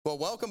Well,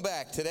 welcome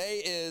back.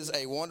 Today is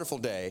a wonderful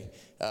day.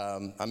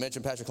 I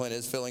mentioned Pastor Clint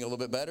is feeling a little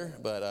bit better,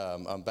 but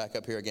I'm back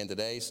up here again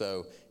today.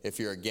 So if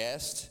you're a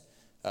guest,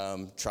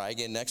 try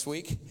again next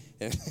week.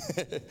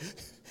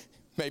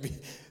 Maybe.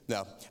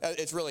 No,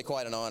 it's really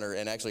quite an honor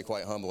and actually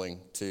quite humbling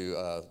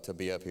to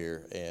be up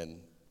here. And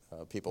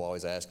people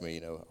always ask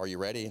me, are you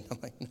ready? And I'm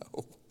like,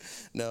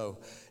 no.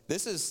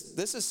 This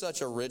is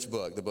such a rich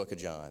book, the book of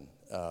John.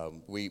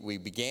 We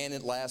began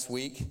it last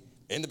week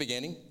in the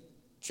beginning.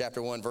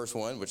 Chapter 1, verse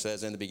 1, which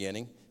says in the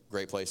beginning,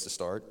 great place to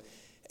start.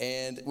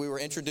 And we were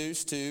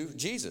introduced to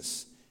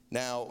Jesus.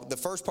 Now, the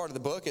first part of the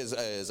book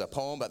is a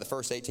poem about the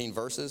first 18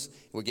 verses.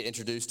 We get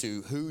introduced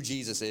to who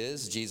Jesus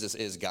is. Jesus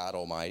is God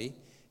Almighty.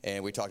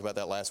 And we talked about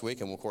that last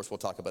week, and of course we'll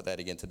talk about that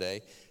again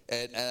today.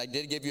 And I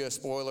did give you a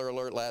spoiler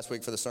alert last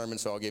week for the sermon,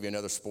 so I'll give you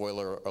another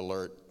spoiler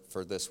alert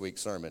for this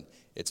week's sermon.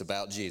 It's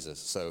about Jesus.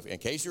 So in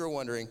case you were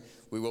wondering,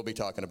 we will be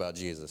talking about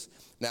Jesus.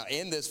 Now,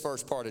 in this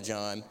first part of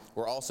John,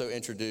 we're also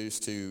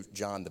introduced to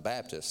John the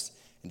Baptist.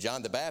 And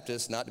John the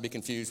Baptist, not to be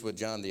confused with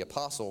John the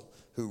Apostle,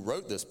 who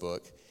wrote this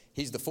book,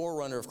 he's the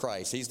forerunner of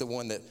Christ. He's the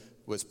one that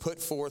was put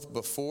forth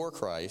before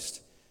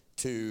Christ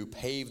to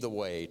pave the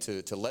way,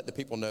 to let the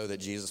people know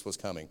that Jesus was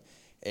coming.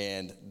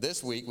 And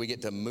this week, we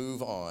get to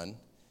move on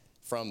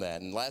from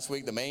that. And last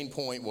week, the main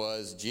point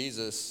was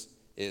Jesus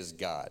is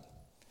God.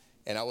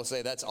 And I will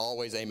say that's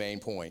always a main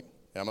point.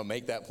 And I'm going to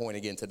make that point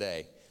again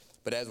today.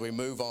 But as we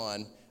move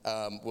on,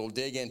 we'll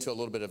dig into a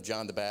little bit of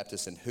John the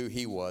Baptist and who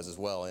he was as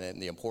well, and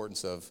the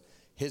importance of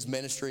his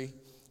ministry.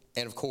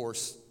 And of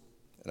course,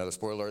 another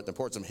spoiler alert, the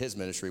importance of his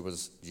ministry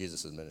was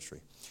Jesus'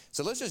 ministry.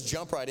 So let's just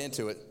jump right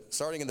into it,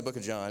 starting in the book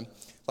of John.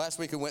 Last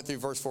week we went through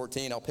verse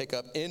 14. I'll pick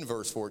up in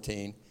verse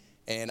 14,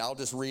 and I'll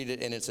just read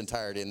it in its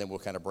entirety, and then we'll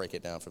kind of break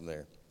it down from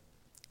there.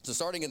 So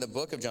starting in the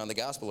book of John, the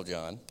Gospel of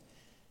John,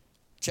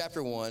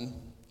 chapter 1,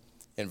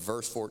 and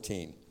verse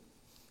 14.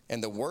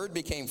 And the Word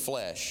became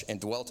flesh and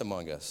dwelt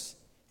among us,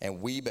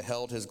 and we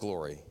beheld his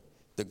glory,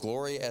 the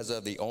glory as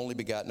of the only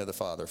begotten of the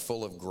Father,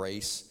 full of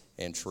grace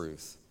and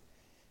truth.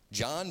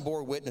 John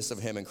bore witness of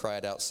him and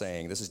cried out,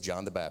 saying, this is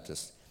John the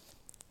Baptist,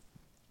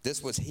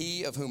 this was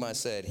he of whom I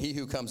said, he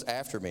who comes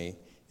after me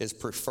is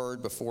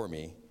preferred before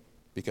me,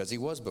 because he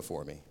was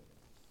before me.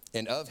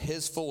 And of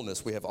his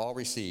fullness we have all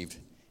received,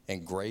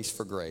 and grace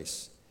for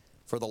grace.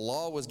 For the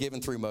law was given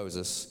through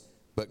Moses,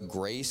 but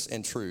grace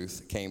and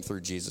truth came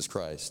through Jesus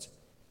Christ.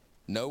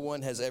 No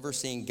one has ever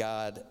seen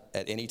God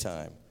at any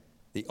time.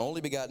 The only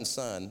begotten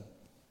Son,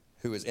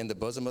 who is in the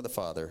bosom of the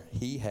Father,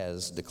 he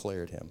has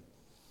declared him.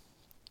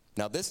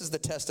 Now this is the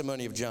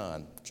testimony of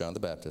John the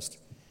Baptist.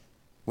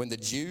 When the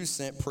Jews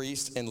sent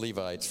priests and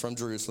Levites from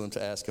Jerusalem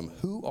to ask him,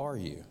 who are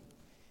you?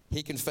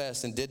 He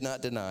confessed and did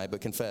not deny,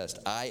 but confessed,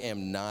 I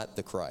am not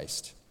the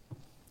Christ.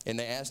 And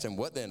they asked him,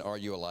 what then, are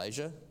you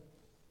Elijah?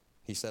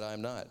 He said, I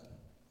am not.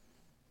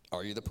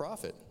 Are you the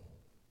prophet?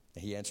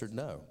 And he answered,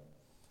 no.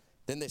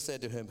 Then they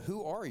said to him,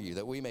 who are you,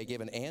 that we may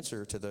give an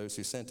answer to those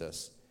who sent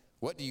us?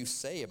 What do you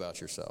say about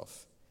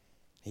yourself?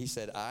 He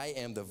said, I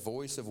am the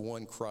voice of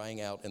one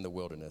crying out in the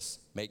wilderness,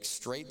 make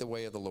straight the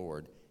way of the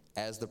Lord,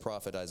 as the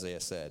prophet Isaiah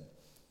said.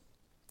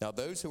 Now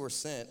those who were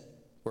sent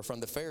were from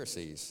the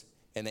Pharisees,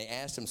 and they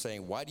asked him,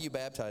 saying, why do you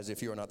baptize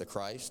if you are not the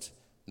Christ,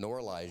 nor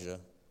Elijah,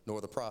 nor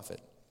the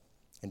prophet?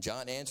 And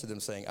John answered them,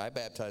 saying, I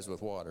baptize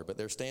with water, but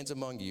there stands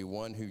among you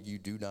one who you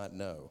do not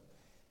know.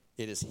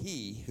 It is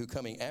he who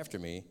coming after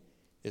me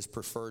is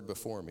preferred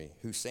before me,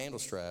 whose sandal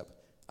strap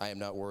I am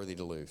not worthy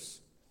to loose.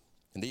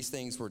 And these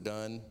things were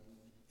done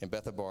in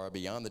Bethabara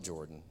beyond the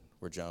Jordan,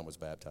 where John was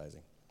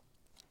baptizing.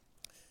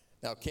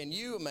 Now, can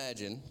you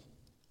imagine,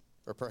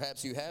 or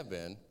perhaps you have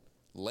been,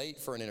 late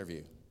for an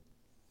interview?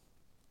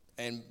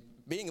 And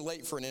being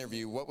late for an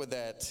interview, what would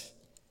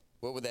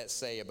that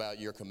say about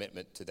your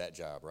commitment to that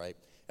job, right?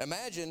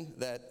 Imagine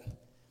that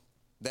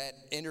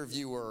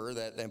interviewer,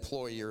 that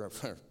employer,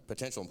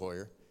 potential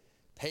employer,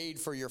 paid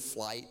for your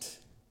flight,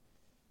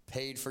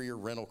 paid for your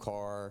rental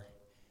car,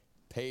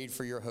 paid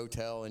for your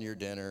hotel and your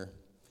dinner,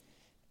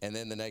 and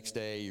then the next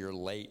day you're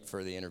late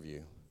for the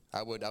interview.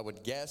 I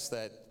would guess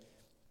that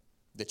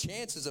the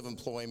chances of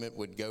employment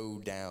would go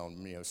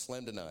down,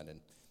 slim to none,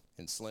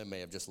 and Slim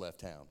may have just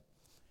left town.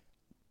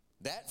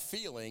 That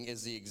feeling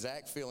is the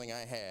exact feeling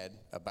I had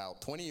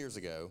about 20 years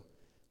ago,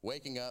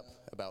 waking up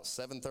about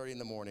 7:30 in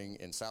the morning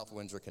in South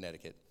Windsor,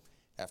 Connecticut,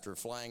 after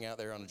flying out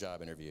there on a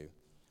job interview.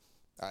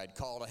 I'd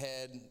called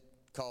ahead,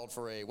 called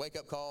for a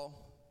wake-up call.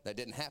 That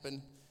didn't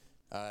happen.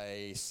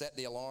 I set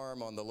the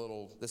alarm on the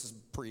little, this is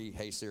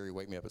pre-Hey Siri,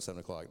 wake me up at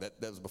 7 o'clock.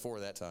 That was before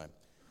that time.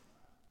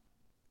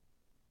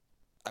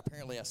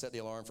 Apparently, I set the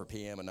alarm for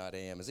PM and not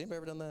AM. Has anybody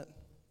ever done that?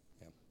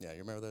 Yeah, you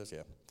remember those?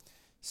 Yeah.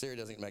 Siri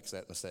doesn't make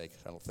that mistake,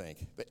 I don't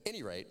think. But at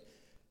any rate,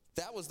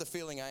 that was the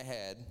feeling I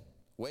had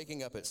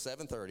waking up at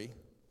 7:30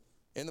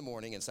 in the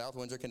morning in South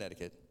Windsor,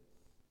 Connecticut,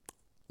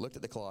 looked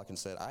at the clock and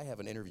said, I have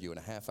an interview in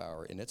a half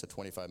hour, and it's a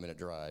 25-minute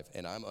drive,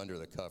 and I'm under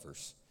the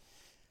covers.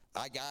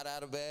 I got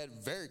out of bed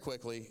very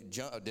quickly,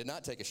 did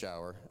not take a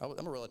shower.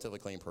 I'm a relatively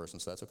clean person,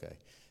 so that's okay.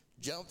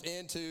 Jumped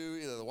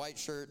into the white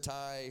shirt,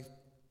 tie,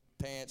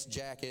 pants,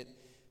 jacket,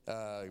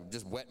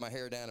 just wet my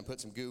hair down and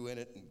put some goo in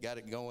it and got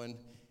it going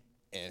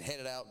and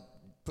headed out,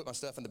 put my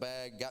stuff in the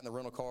bag, got in the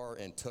rental car,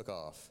 and took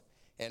off.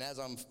 And as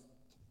I'm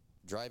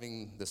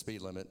driving the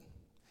speed limit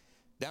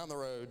down the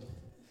road,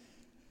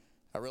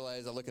 I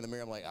realized, I look in the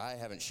mirror, I'm like, I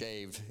haven't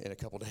shaved in a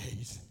couple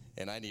days,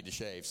 and I need to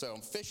shave. So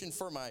I'm fishing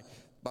for my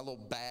little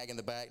bag in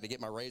the back to get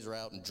my razor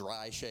out and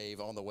dry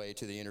shave on the way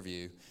to the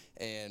interview.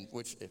 And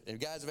which, if you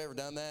guys have ever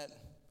done that,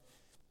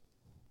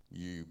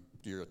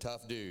 you're a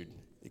tough dude,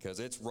 because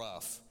it's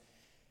rough.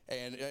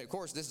 And of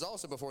course, this is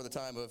also before the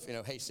time of,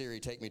 hey Siri,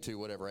 take me to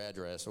whatever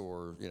address,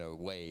 or,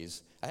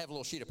 Waze. I have a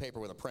little sheet of paper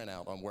with a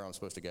printout on where I'm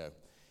supposed to go.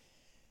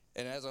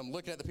 And as I'm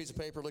looking at the piece of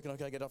paper, looking,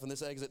 okay, I get off on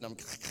this exit, and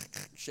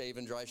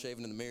I'm dry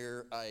shaving in the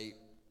mirror, I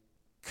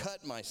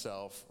cut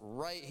myself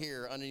right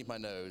here underneath my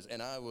nose,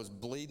 and I was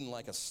bleeding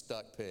like a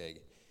stuck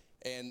pig.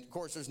 And, of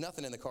course, there's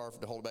nothing in the car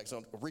to hold it back, so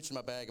I'm reaching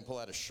my bag and pull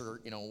out a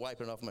shirt,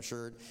 wiping it off my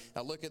shirt.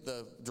 I look at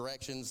the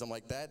directions. I'm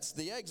like, that's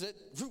the exit.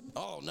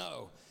 Oh,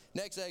 no.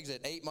 Next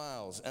exit, 8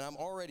 miles, and I'm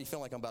already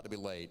feeling like I'm about to be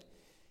late.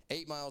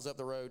 8 miles up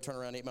the road, turn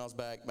around 8 miles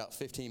back, about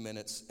 15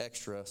 minutes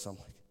extra. So I'm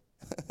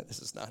like, this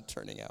is not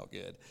turning out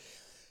good.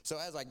 So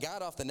as I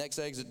got off the next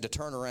exit to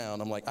turn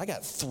around, I'm like, I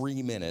got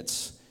 3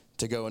 minutes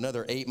to go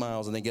another 8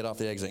 miles and then get off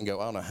the exit and go,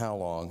 I don't know how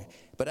long.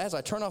 But as I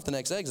turn off the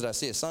next exit, I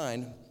see a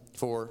sign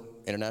for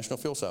International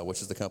Fuel Cell,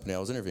 which is the company I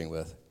was interviewing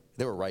with.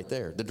 They were right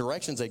there. The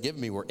directions they'd given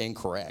me were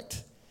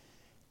incorrect.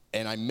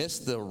 And I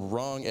missed the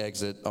wrong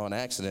exit on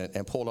accident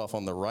and pulled off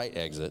on the right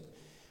exit,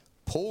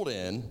 pulled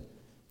in,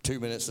 2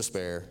 minutes to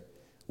spare,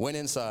 went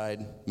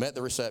inside, met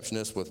the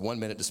receptionist with 1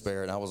 minute to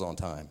spare, and I was on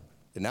time.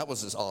 And that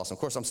was just awesome. Of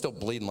course, I'm still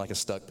bleeding like a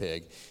stuck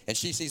pig. And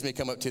she sees me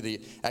come up to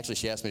actually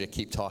she asked me to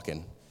keep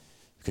talking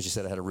because she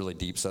said I had a really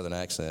deep southern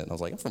accent. And I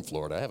was like, I'm from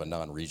Florida. I have a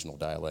non-regional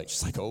dialect.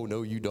 She's like, oh,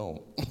 no, you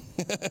don't.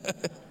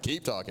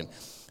 Keep talking.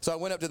 So I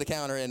went up to the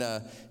counter and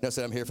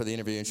said, I'm here for the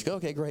interview. And she goes,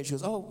 okay, great. She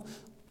goes, oh,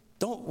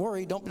 don't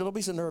worry. Don't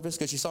be so nervous,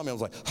 because she saw me. I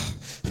was like,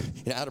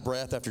 out of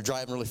breath after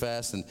driving really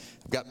fast, and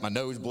I've got my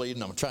nose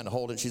bleeding. I'm trying to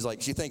hold it. She's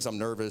like, she thinks I'm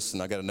nervous,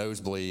 and I got a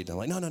nosebleed. I'm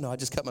like, no, I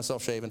just cut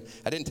myself shaving.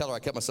 I didn't tell her I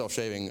cut myself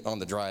shaving on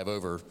the drive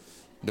over,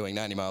 doing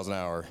 90 miles an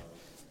hour,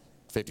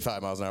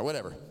 55 miles an hour,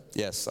 whatever.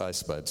 Yes, I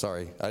spud.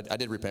 Sorry, I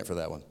did repent for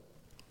that one.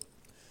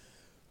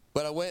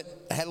 But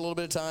I had a little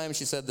bit of time.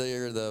 She said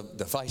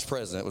the vice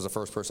president was the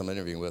first person I'm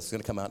interviewing with. He's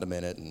going to come out in a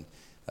minute, and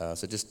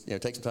so just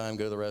take some time,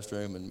 go to the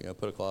restroom, and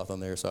put a cloth on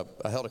there. So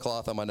I held a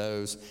cloth on my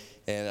nose,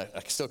 and I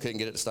still couldn't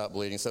get it to stop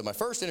bleeding. So my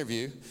first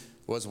interview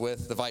was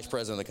with the vice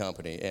president of the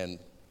company, and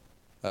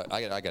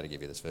I got to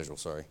give you this visual.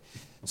 Sorry.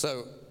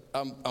 So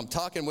I'm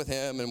talking with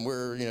him, and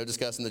we're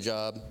discussing the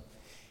job,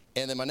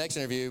 and then my next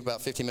interview,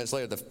 about 15 minutes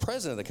later, the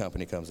president of the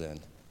company comes in,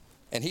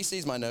 and he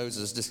sees my nose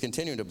is just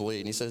continuing to bleed,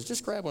 and he says,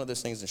 just grab one of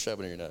those things and shove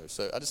it in your nose.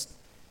 So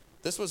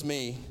this was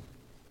me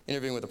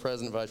interviewing with the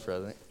president and vice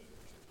president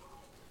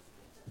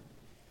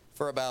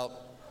for about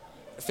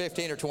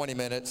 15 or 20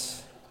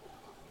 minutes,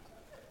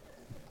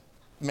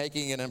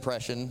 making an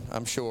impression,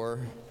 I'm sure.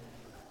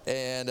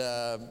 And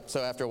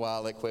so after a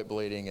while, it quit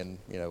bleeding, and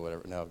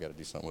whatever. Now I've got to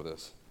do something with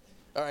this.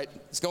 All right,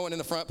 it's going in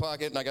the front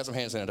pocket, and I got some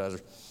hand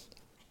sanitizer.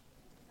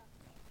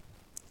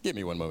 Give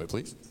me one moment,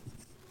 please.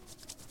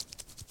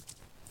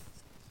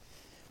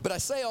 But I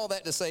say all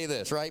that to say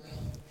this, right?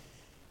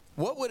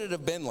 What would it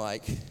have been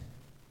like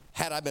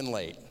had I been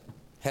late?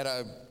 Had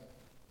I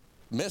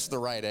missed the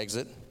right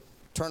exit,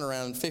 turn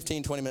around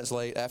 15, 20 minutes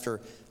late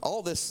after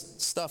all this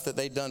stuff that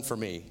they'd done for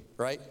me,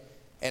 right?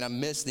 And I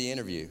missed the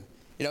interview.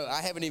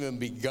 I haven't even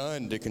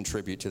begun to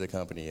contribute to the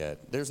company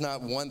yet. There's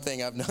not one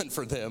thing I've done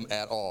for them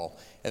at all.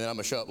 And then I'm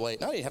going to show up late.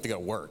 And I don't even have to go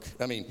to work.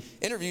 I mean,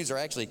 interviews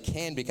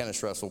can be kind of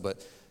stressful,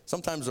 but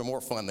sometimes they're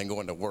more fun than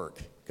going to work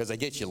because they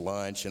get you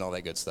lunch and all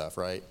that good stuff,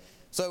 right?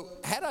 So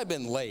had I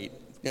been late,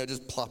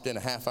 just plopped in a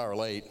half hour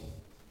late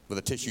with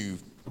a tissue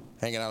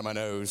hanging out of my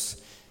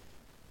nose,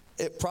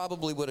 it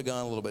probably would have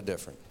gone a little bit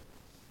different.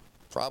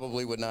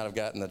 Probably would not have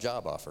gotten the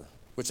job offer,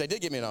 which they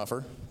did give me an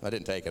offer. I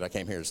didn't take it. I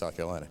came here to South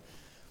Carolina.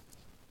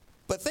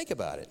 But think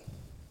about it.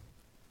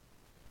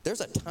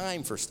 There's a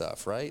time for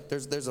stuff, right?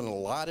 There's an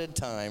allotted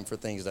time for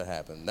things to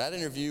happen. That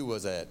interview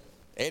was at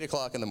 8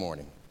 o'clock in the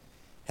morning.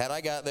 Had I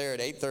got there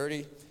at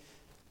 8:30,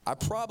 I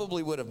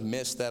probably would have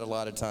missed that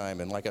allotted time.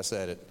 And like I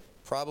said, it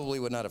probably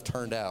would not have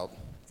turned out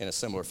in a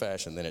similar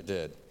fashion than it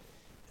did.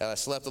 Had I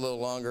slept a little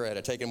longer, had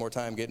I taken more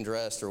time getting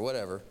dressed or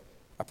whatever,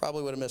 I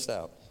probably would have missed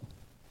out.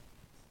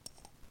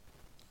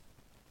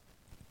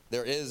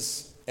 There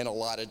is an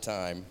allotted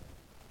time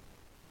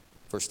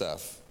for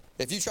stuff.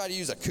 If you try to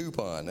use a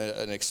coupon,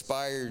 an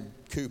expired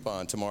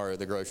coupon tomorrow at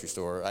the grocery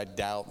store, I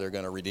doubt they're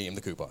going to redeem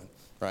the coupon,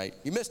 right?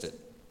 You missed it.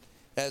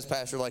 As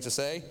Pastor likes to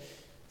say,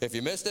 if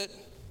you missed it,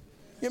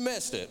 you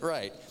missed it,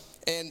 right?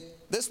 And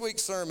this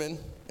week's sermon,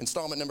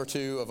 installment number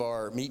 2 of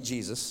our Meet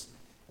Jesus,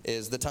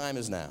 is the time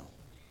is now.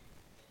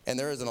 And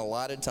there is an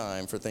allotted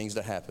time for things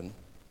to happen.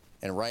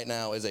 And right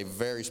now is a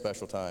very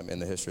special time in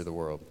the history of the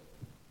world.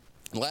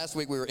 Last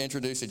week we were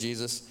introduced to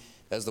Jesus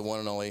as the one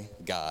and only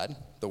God,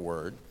 the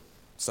Word,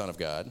 Son of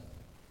God.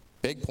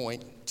 Big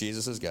point,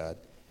 Jesus is God.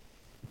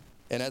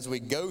 And as we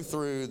go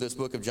through this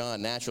book of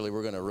John, naturally,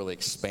 we're going to really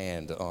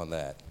expand on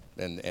that.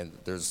 And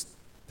there's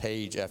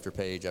page after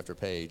page after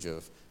page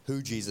of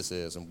who Jesus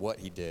is and what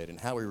he did and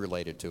how he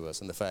related to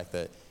us and the fact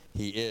that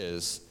he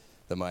is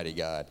the mighty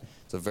God.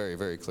 It's a very,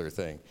 very clear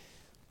thing.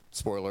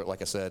 Spoiler alert,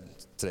 like I said,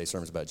 today's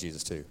sermon is about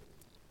Jesus too.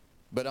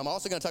 But I'm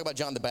also going to talk about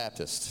John the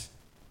Baptist.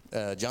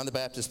 John the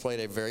Baptist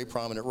played a very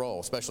prominent role,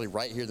 especially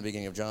right here at the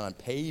beginning of John,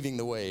 paving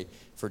the way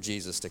for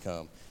Jesus to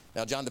come.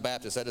 Now, John the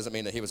Baptist, that doesn't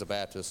mean that he was a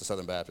Baptist, a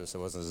Southern Baptist. It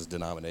wasn't his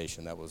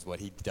denomination. That was what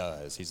he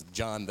does. He's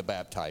John the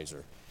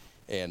Baptizer.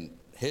 And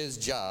his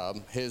job,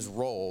 his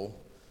role,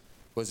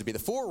 was to be the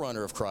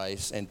forerunner of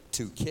Christ and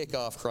to kick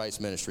off Christ's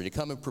ministry, to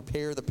come and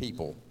prepare the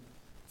people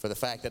for the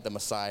fact that the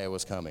Messiah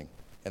was coming,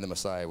 and the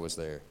Messiah was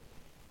there.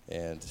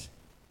 And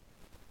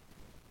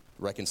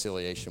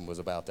reconciliation was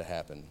about to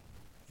happen.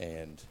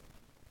 And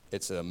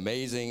it's an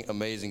amazing,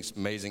 amazing,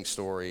 amazing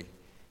story.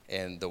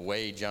 And the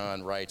way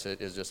John writes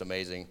it is just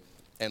amazing.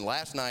 And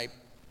last night,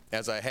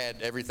 as I had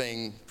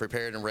everything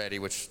prepared and ready,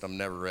 which I'm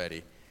never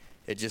ready,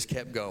 it just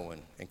kept going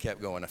and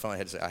kept going. I finally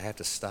had to say, I have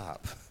to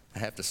stop. I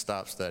have to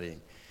stop studying.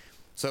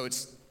 So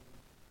it's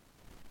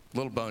a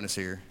little bonus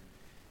here.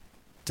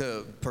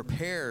 To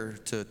prepare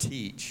to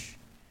teach,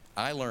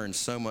 I learn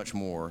so much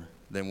more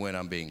than when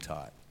I'm being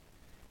taught.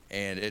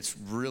 And it's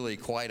really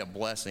quite a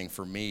blessing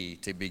for me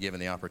to be given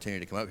the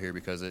opportunity to come up here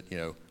because it,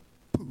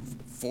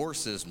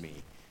 forces me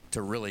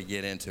to really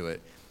get into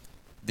it.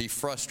 The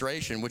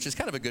frustration, which is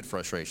kind of a good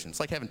frustration.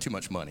 It's like having too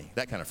much money,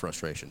 that kind of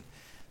frustration.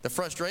 The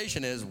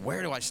frustration is,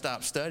 where do I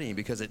stop studying?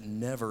 Because it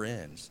never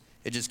ends.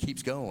 It just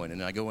keeps going.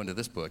 And I go into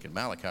this book and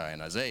Malachi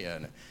and Isaiah,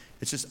 and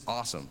it's just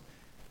awesome.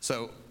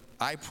 So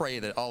I pray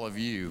that all of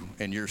you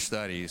in your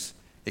studies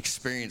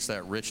experience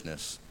that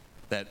richness,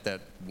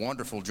 that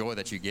wonderful joy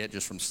that you get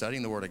just from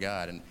studying the Word of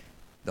God. And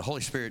the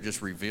Holy Spirit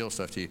just reveals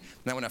stuff to you.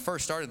 Now, when I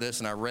first started this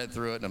and I read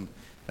through it and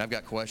I've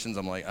got questions,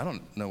 I'm like, I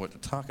don't know what to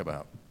talk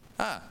about.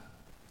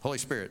 Holy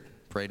Spirit.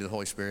 Pray to the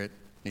Holy Spirit.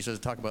 He says,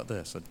 talk about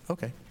this. I said,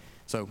 okay.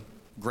 So,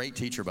 great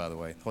teacher, by the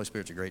way. The Holy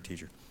Spirit's a great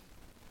teacher.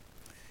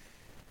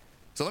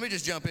 So let me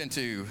just jump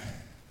into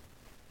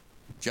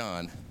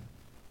John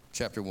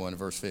chapter 1,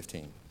 verse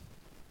 15.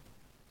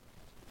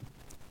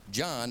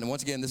 John, and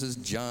once again, this is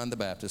John the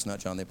Baptist, not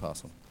John the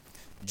Apostle.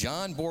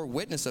 John bore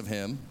witness of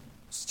him,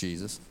 it's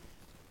Jesus,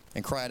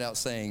 and cried out,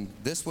 saying,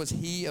 this was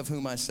he of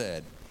whom I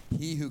said,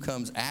 he who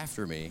comes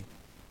after me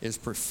is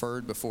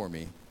preferred before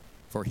me,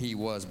 for he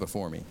was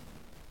before me.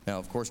 Now,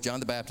 of course,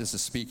 John the Baptist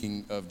is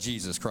speaking of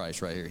Jesus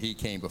Christ right here. He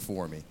came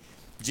before me.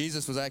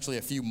 Jesus was actually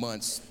a few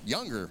months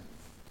younger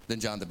than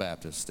John the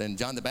Baptist. And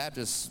John the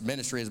Baptist's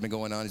ministry has been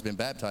going on. He's been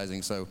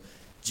baptizing. So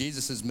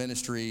Jesus'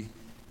 ministry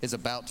is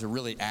about to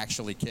really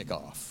actually kick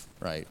off,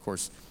 right? Of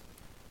course,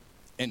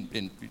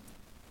 and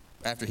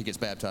after he gets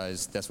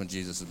baptized, that's when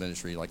Jesus'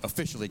 ministry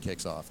officially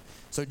kicks off.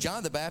 So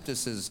John the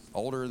Baptist is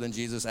older than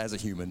Jesus as a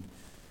human.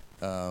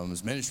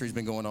 His ministry's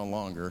been going on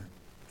longer.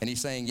 And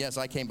he's saying, yes,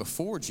 I came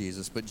before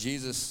Jesus, but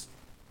Jesus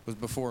was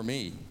before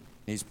me.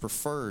 He's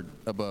preferred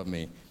above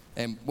me.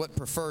 And what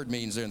preferred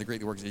means there in the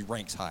Greek word is he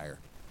ranks higher.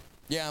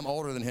 Yeah, I'm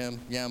older than him.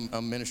 Yeah,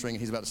 I'm ministering and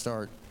he's about to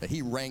start. But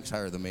he ranks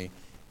higher than me.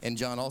 And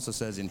John also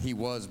says, and he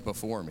was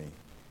before me.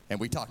 And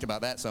we talked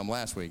about that some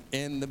last week.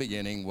 In the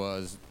beginning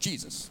was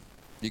Jesus.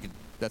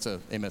 That's a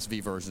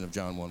MSV version of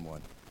John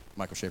 1:1,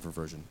 Michael Schaefer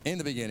version. In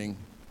the beginning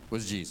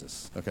was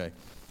Jesus, okay?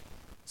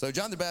 So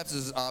John the Baptist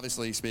is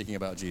obviously speaking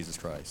about Jesus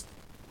Christ.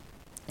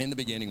 In the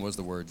beginning was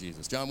the word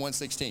Jesus. John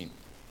 1:16.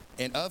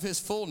 And of his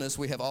fullness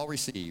we have all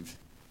received,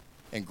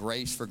 and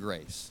grace for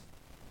grace.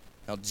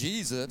 Now,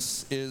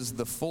 Jesus is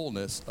the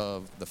fullness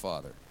of the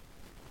Father.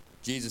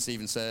 Jesus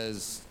even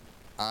says,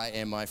 I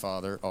and my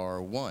Father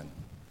are one.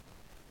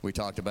 We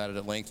talked about it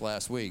at length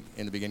last week.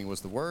 In the beginning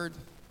was the Word,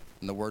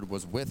 and the Word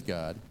was with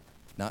God,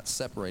 not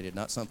separated,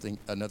 not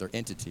another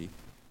entity,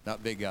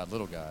 not big God,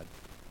 little God,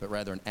 but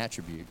rather an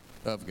attribute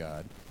of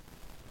God.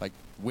 Like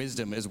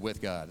wisdom is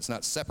with God. It's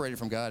not separated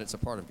from God, it's a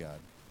part of God.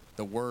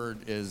 The Word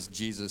is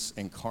Jesus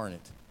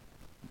incarnate,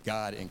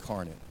 God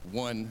incarnate,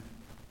 one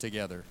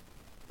together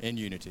in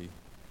unity.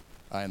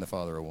 I and the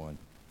Father are one.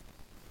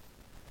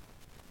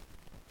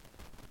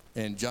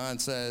 And John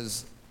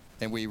says,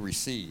 and we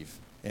receive.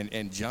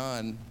 And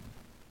John,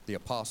 the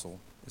apostle,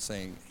 is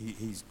saying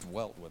he's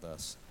dwelt with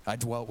us. I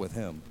dwelt with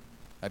him.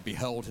 I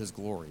beheld his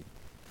glory.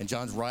 And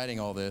John's writing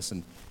all this.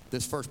 And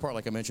this first part,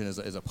 like I mentioned,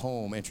 is a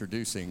poem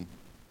introducing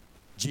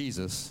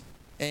Jesus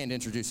and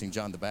introducing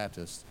John the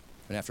Baptist.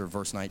 And after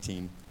verse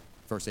 18,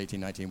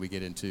 19, we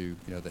get into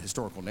the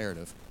historical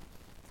narrative.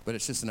 But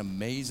it's just an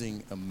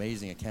amazing,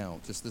 amazing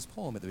account. Just this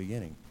poem at the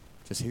beginning.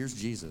 Just here's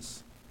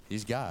Jesus.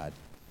 He's God.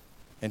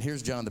 And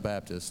here's John the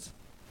Baptist.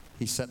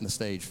 He's setting the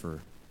stage for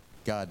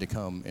God to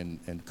come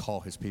and call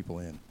his people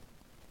in.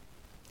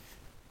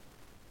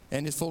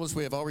 And his fullness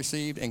we have all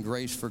received, and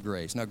grace for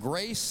grace. Now,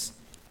 grace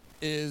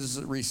is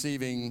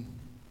receiving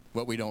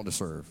what we don't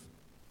deserve,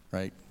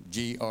 right?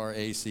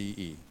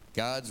 G-R-A-C-E.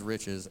 God's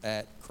riches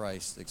at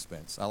Christ's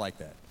expense. I like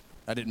that.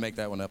 I didn't make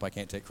that one up. I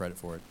can't take credit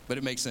for it. But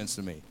it makes sense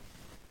to me.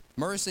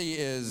 Mercy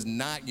is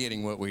not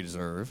getting what we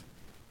deserve.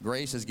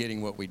 Grace is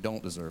getting what we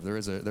don't deserve. There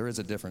is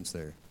a difference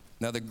there.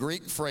 Now, the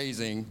Greek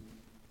phrasing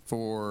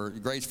for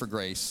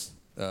grace,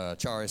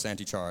 charis,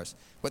 anti-charis,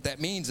 what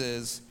that means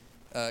is,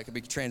 it could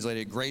be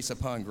translated grace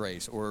upon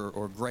grace,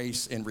 or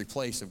grace in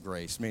replace of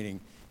grace, meaning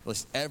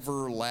this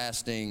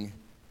everlasting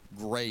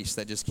grace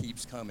that just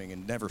keeps coming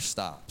and never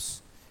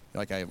stops.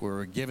 Like we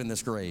were given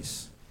this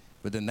grace,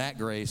 but then that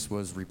grace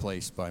was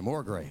replaced by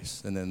more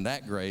grace, and then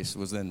that grace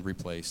was then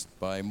replaced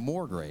by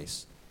more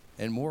grace,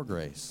 and more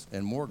grace,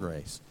 and more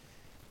grace.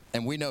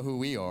 And we know who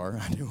we are.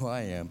 I know who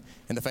I am.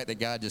 And the fact that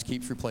God just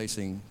keeps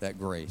replacing that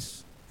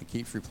grace. It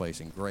keeps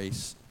replacing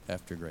grace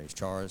after grace.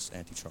 Charis,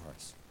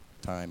 anti-charis.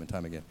 Time and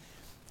time again.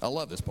 I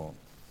love this poem.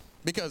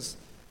 Because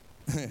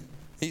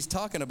he's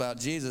talking about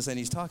Jesus and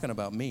he's talking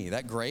about me.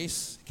 That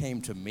grace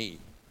came to me.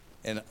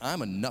 And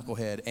I'm a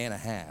knucklehead and a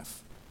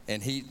half.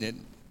 And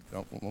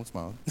won't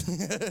smile.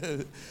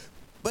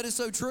 But it's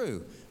so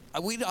true. I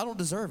don't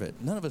deserve it.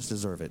 None of us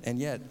deserve it. And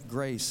yet,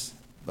 grace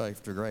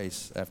after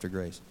grace after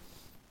grace.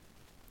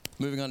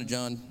 Moving on to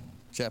John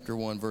chapter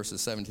 1,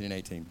 verses 17 and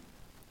 18.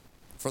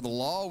 For the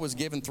law was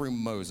given through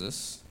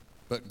Moses,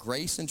 but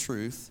grace and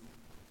truth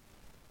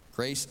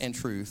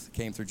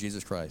came through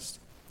Jesus Christ.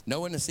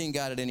 No one has seen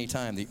God at any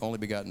time, the only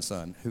begotten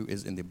Son, who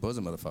is in the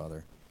bosom of the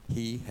Father.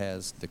 He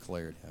has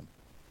declared him.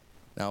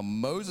 Now,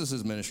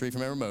 Moses' ministry, if you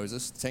remember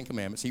Moses, the Ten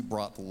Commandments, he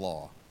brought the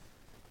law.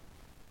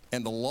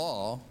 And the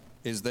law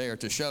is there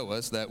to show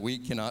us that we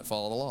cannot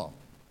follow the law.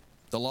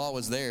 The law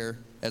was there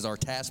as our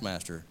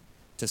taskmaster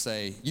to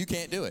say, you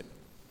can't do it.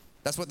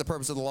 That's what the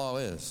purpose of the law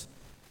is.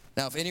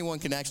 Now, if anyone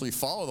can actually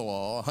follow the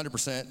law,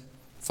 100%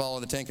 follow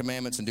the Ten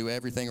Commandments and do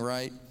everything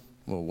right,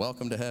 well,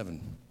 welcome to heaven.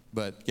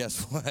 But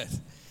guess what?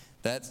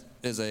 That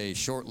is a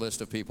short list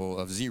of people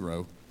of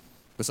zero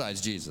besides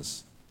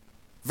Jesus.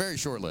 Very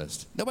short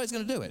list. Nobody's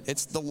going to do it.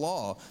 It's the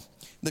law.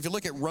 If you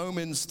look at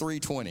Romans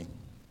 3:20.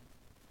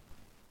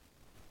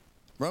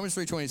 Romans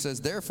 3:20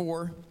 says,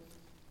 therefore,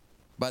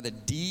 by the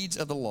deeds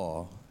of the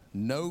law,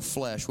 no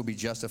flesh will be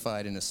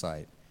justified in his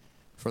sight.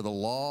 For the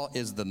law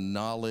is the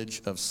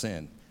knowledge of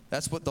sin.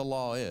 That's what the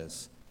law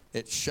is.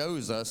 It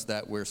shows us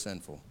that we're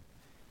sinful.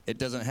 It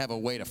doesn't have a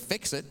way to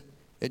fix it.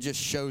 It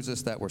just shows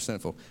us that we're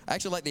sinful. I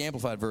actually like the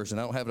Amplified version.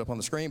 I don't have it up on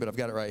the screen, but I've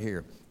got it right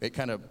here. It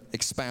kind of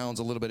expounds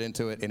a little bit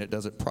into it, and it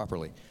does it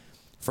properly.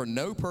 For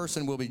no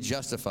person will be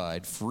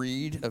justified,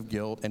 freed of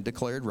guilt, and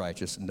declared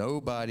righteous.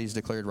 Nobody's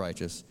declared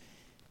righteous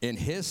in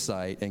his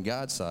sight, in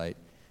God's sight,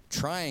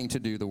 trying to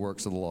do the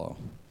works of the law.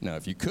 Now,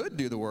 if you could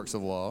do the works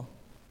of the law,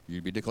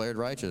 you'd be declared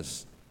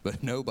righteous.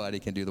 But nobody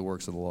can do the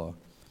works of the law.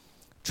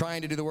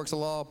 Trying to do the works of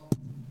the law,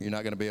 you're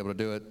not going to be able to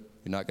do it.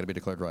 You're not going to be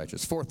declared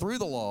righteous. For through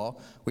the law,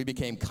 we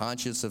became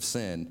conscious of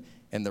sin,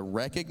 and the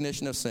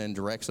recognition of sin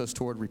directs us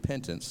toward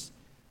repentance,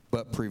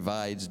 but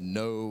provides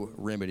no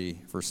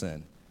remedy for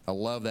sin. I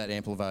love that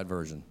Amplified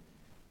version.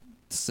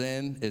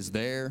 Sin is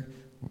there.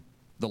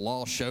 The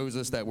law shows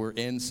us that we're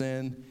in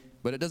sin,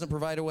 but it doesn't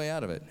provide a way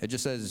out of it. It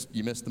just says,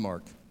 you missed the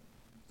mark.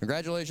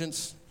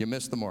 Congratulations, you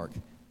missed the mark.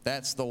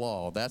 That's the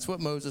law. That's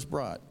what Moses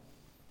brought.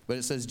 But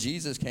it says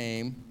Jesus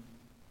came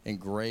in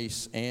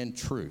grace and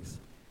truth.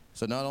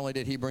 So not only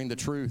did he bring the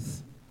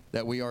truth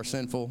that we are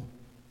sinful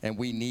and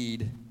we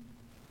need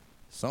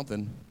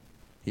something,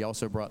 he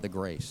also brought the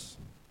grace.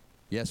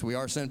 Yes, we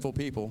are sinful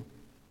people,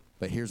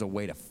 but here's a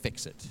way to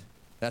fix it.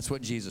 That's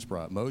what Jesus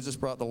brought. Moses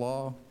brought the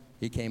law.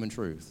 He came in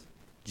truth.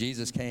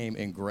 Jesus came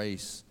in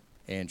grace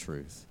and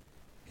truth.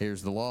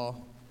 Here's the law,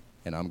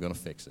 and I'm going to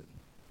fix it.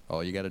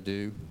 All you got to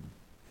do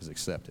is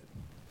accept it.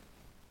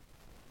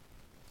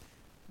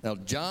 Now,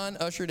 John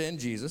ushered in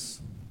Jesus,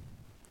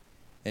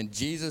 and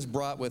Jesus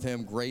brought with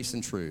him grace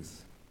and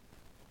truth.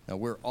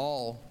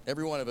 Now,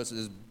 every one of us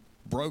is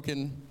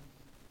broken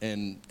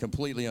and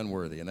completely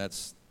unworthy, and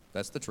that's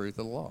the truth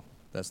of the law.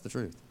 That's the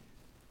truth.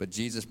 But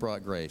Jesus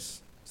brought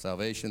grace,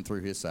 salvation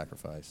through his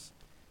sacrifice.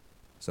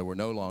 So we're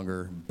no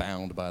longer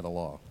bound by the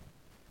law.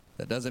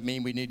 That doesn't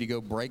mean we need to go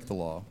break the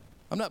law.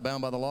 I'm not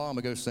bound by the law. I'm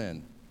going to go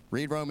sin.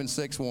 Read Romans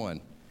 6:1.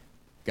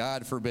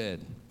 God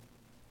forbid.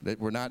 That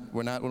we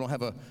don't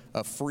have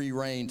a free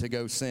reign to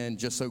go sin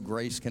just so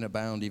grace can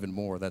abound even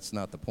more. That's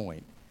not the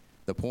point.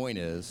 The point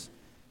is,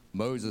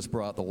 Moses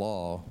brought the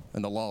law,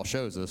 and the law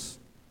shows us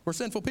we're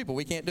sinful people.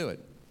 We can't do it.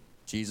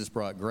 Jesus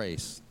brought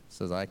grace,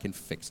 says, I can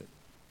fix it.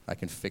 I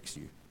can fix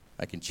you.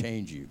 I can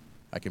change you.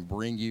 I can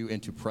bring you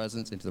into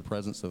the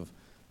presence of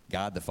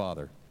God the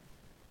Father,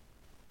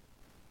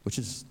 which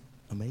is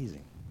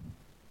amazing.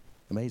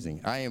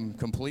 Amazing. I am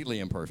completely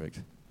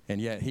imperfect,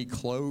 and yet he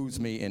clothes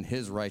me in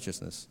his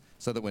righteousness,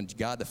 so that when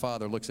God the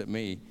Father looks at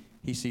me,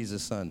 he sees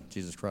his Son,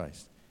 Jesus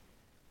Christ.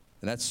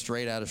 And that's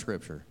straight out of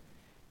Scripture.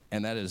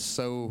 And that is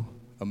so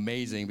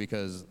amazing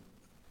because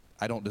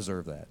I don't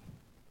deserve that.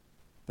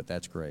 But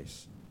that's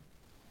grace.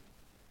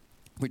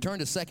 We turn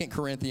to 2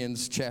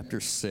 Corinthians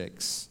chapter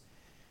 6.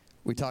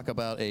 We talk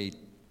about a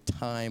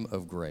time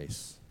of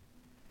grace.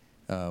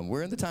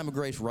 We're in the time of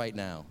grace right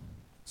now.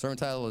 Sermon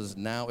title is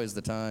Now is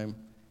the Time.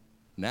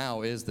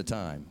 Now is the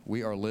time.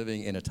 We are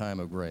living in a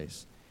time of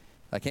grace.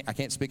 I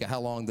can't speak of how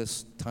long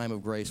this time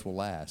of grace will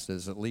last.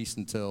 It's at least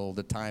until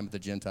the time of the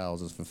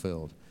Gentiles is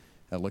fulfilled.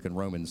 Look in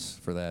Romans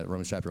for that,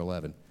 Romans chapter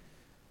 11.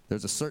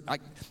 There's a certain,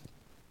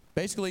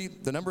 basically,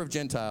 the number of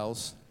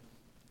Gentiles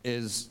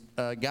is,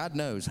 God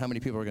knows how many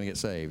people are going to get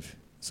saved.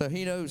 So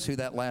he knows who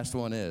that last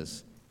one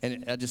is.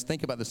 And I just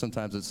think about this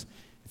sometimes. It's,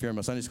 if you're in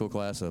my Sunday school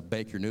class, a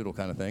bake your noodle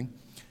kind of thing.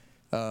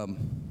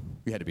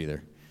 You had to be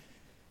there.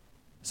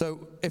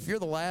 So if you're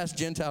the last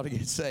Gentile to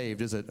get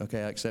saved, is it, okay,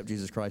 I accept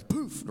Jesus Christ,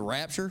 poof, the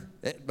rapture?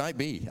 It might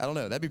be. I don't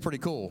know. That'd be pretty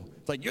cool.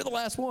 It's like, you're the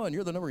last one.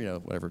 You're the number,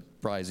 whatever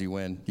prize you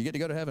win. You get to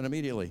go to heaven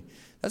immediately.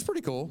 That's pretty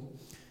cool.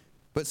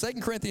 But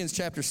 2 Corinthians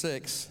chapter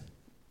 6,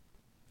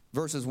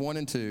 verses 1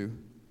 and 2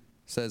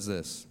 says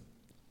this.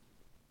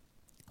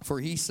 For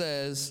he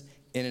says,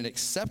 in an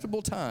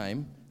acceptable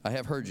time I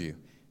have heard you,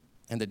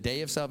 and the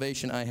day of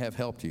salvation I have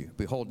helped you.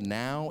 Behold,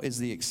 now is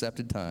the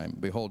accepted time.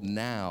 Behold,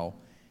 now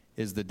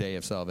is the day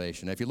of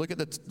salvation. Now, if you look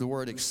at the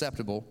word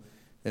acceptable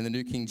in the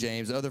New King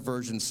James, other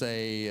versions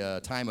say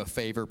time of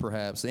favor,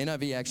 perhaps. The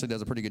NIV actually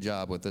does a pretty good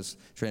job with this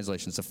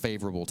translation. It's a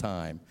favorable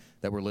time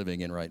that we're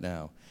living in right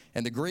now.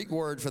 And the Greek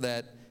word for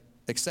that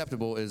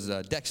acceptable is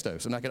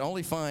dextos, and I can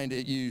only find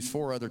it used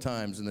 4 other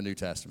times in the New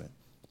Testament.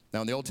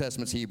 Now, in the Old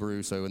Testament's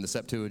Hebrew, so in the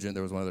Septuagint,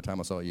 there was one other time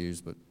I saw it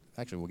used, but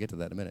actually we'll get to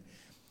that in a minute.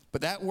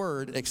 But that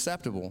word,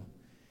 acceptable,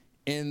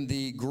 in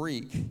the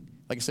Greek,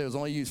 like I said, it was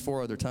only used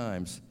 4 other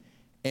times.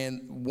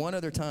 And one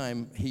other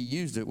time he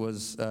used it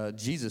was,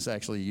 Jesus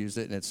actually used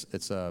it, and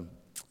it's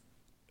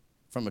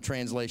from a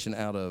translation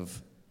out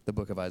of the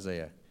book of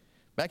Isaiah.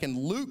 Back in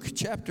Luke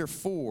chapter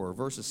 4,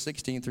 verses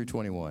 16 through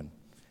 21.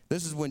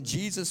 This is when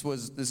Jesus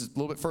was, this is a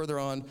little bit further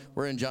on.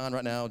 We're in John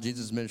right now.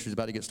 Jesus' ministry is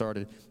about to get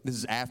started. This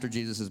is after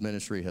Jesus'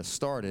 ministry has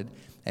started,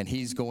 and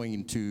he's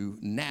going to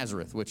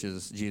Nazareth, which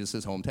is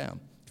Jesus' hometown.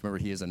 Remember,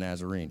 he is a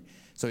Nazarene.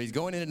 So he's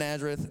going into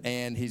Nazareth,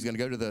 and he's going to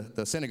go to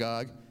the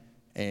synagogue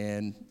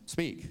and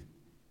speak.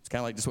 It's kind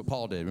of like just what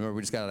Paul did. Remember,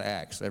 we just got out of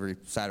Acts. Every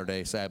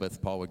Saturday,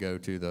 Sabbath, Paul would go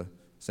to the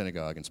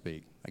synagogue and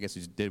speak. I guess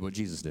he did what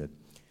Jesus did.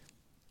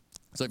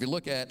 So if you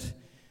look at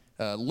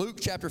Luke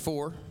chapter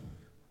 4,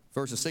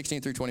 verses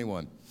 16 through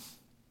 21.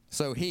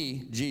 So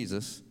he,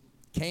 Jesus,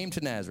 came to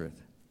Nazareth,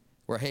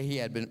 where he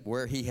had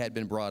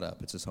been brought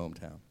up. It's his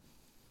hometown.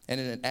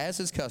 And as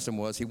his custom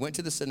was, he went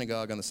to the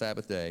synagogue on the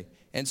Sabbath day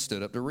and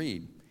stood up to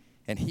read.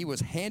 And he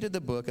was handed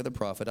the book of the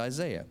prophet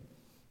Isaiah.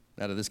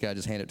 Now, did this guy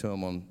just hand it to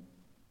him on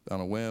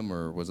a whim,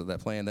 or was it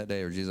that plan that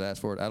day, or Jesus asked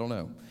for it? I don't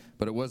know.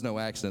 But it was no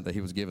accident that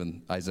he was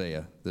given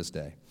Isaiah this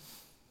day.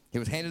 He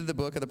was handed the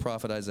book of the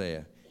prophet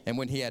Isaiah. And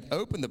when he had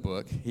opened the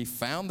book, he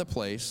found the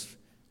place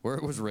where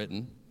it was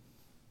written,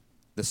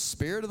 "The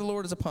Spirit of the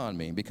Lord is upon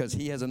me, because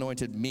he has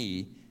anointed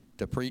me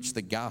to preach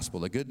the gospel,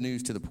 the good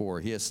news to the poor.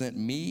 He has sent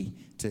me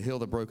to heal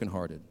the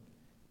brokenhearted,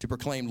 to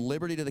proclaim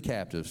liberty to the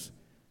captives,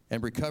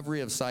 and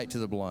recovery of sight to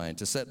the blind,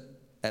 to set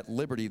at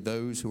liberty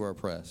those who are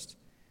oppressed,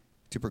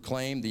 to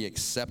proclaim the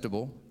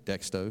acceptable,"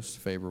 dextos,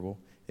 favorable,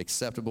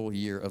 acceptable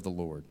year of the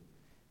Lord.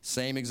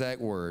 Same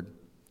exact word.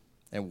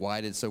 And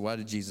why did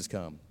Jesus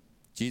come?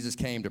 Jesus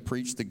came to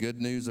preach the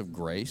good news of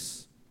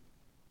grace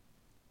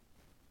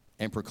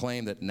and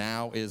proclaim that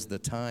now is the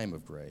time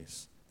of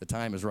grace. The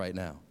time is right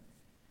now.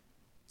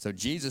 So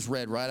Jesus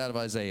read right out of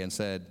Isaiah and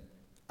said,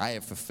 I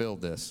have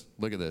fulfilled this.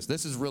 Look at this.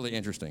 This is really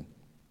interesting.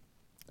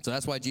 So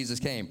that's why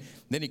Jesus came.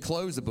 Then he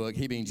closed the book,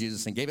 he being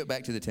Jesus, and gave it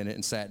back to the attendant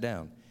and sat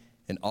down.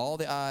 And all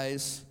the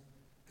eyes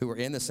who were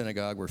in the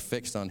synagogue were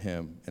fixed on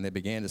him, and he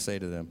began to say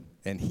to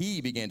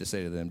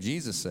them,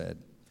 Jesus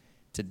said,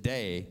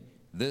 today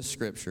this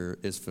scripture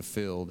is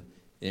fulfilled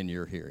in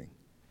your hearing.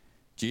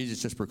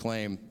 Jesus just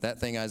proclaimed that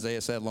thing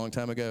Isaiah said a long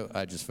time ago,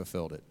 I just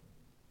fulfilled it.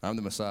 I'm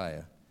the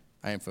Messiah.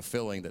 I am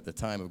fulfilling that the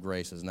time of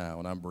grace is now,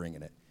 and I'm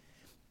bringing it.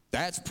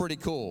 That's pretty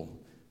cool,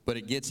 but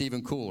it gets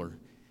even cooler.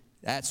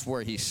 That's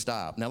where he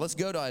stopped. Now let's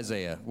go to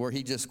Isaiah, where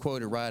he just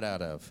quoted right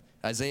out of.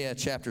 Isaiah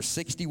chapter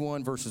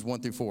 61, verses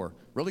 1 through 4.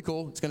 Really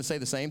cool. It's going to say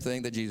the same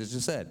thing that Jesus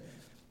just said.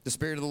 The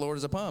Spirit of the Lord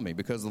is upon me,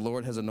 because the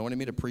Lord has anointed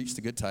me to preach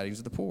the good tidings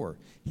of the poor.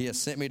 He has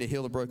sent me to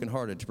heal the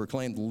brokenhearted, to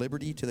proclaim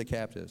liberty to the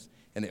captives,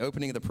 and the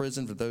opening of the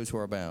prison for those who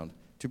are bound,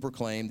 to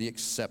proclaim the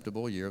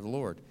acceptable year of the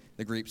Lord.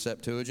 The Greek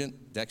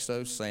Septuagint,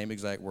 dextos, same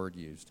exact word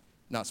used.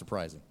 Not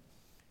surprising.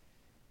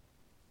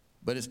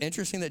 But it's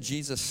interesting that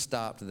Jesus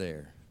stopped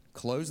there,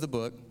 closed the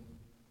book,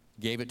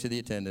 gave it to the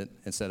attendant,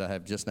 and said, I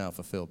have just now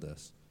fulfilled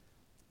this.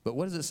 But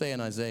what does it say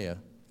in Isaiah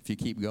if you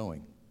keep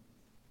going?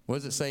 What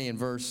does it say in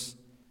verse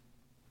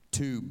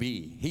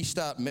 2b? He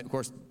stopped, of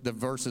course, the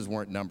verses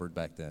weren't numbered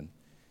back then.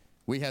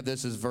 We have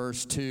this as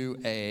verse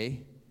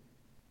 2a,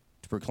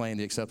 to proclaim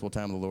the acceptable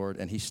time of the Lord,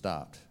 and he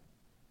stopped.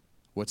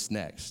 What's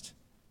next?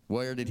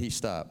 Where did he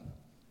stop?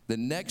 The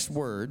next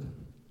word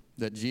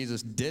that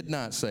Jesus did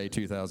not say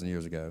 2,000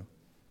 years ago,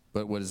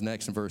 but what is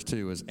next in verse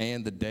 2 is,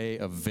 and the day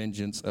of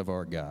vengeance of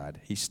our God.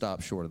 He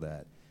stopped short of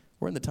that.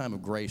 We're in the time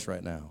of grace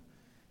right now.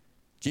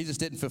 Jesus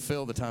didn't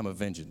fulfill the time of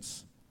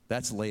vengeance.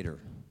 That's later.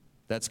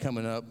 That's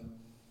coming up,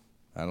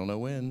 I don't know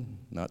when,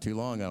 not too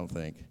long, I don't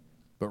think.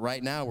 But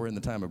right now, we're in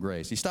the time of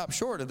grace. He stopped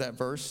short of that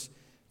verse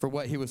for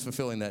what he was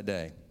fulfilling that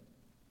day.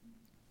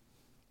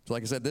 So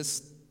like I said,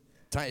 this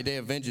tiny day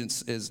of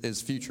vengeance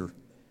is future.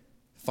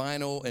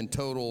 Final and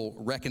total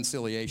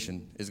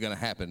reconciliation is going to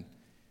happen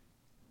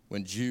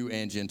when Jew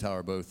and Gentile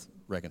are both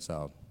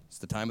reconciled. It's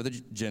the time of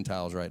the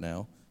Gentiles right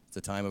now. It's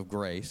the time of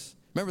grace.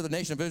 Remember, the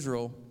nation of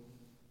Israel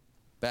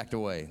backed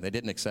away. They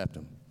didn't accept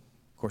him.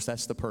 Of course,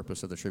 that's the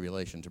purpose of the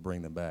tribulation, to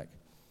bring them back.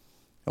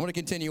 I want to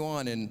continue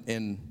on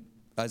in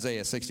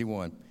Isaiah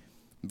 61.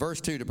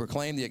 Verse 2, to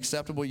proclaim the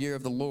acceptable year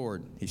of the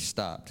Lord, he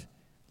stopped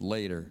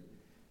later,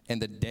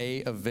 and the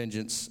day of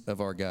vengeance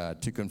of our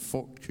God,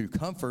 to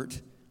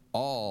comfort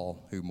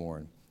all who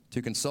mourn,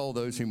 to console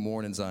those who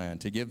mourn in Zion,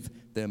 to give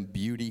them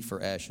beauty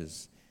for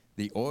ashes,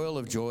 the oil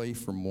of joy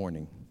for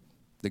mourning,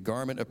 the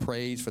garment of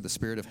praise for the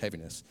spirit of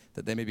heaviness,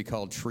 that they may be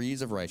called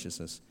trees of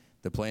righteousness,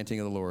 the planting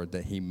of the Lord,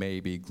 that he may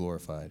be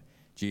glorified.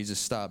 Jesus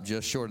stopped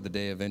just short of the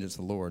day of vengeance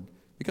of the Lord,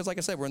 because like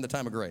I said, we're in the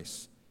time of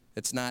grace.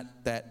 It's not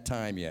that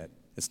time yet.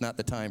 It's not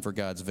the time for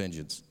God's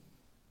vengeance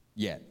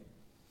yet.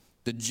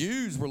 The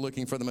Jews were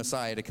looking for the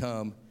Messiah to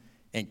come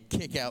and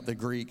kick out the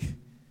Greek,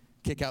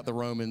 kick out the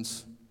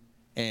Romans,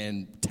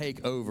 and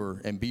take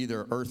over and be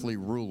their earthly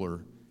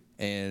ruler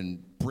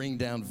and bring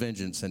down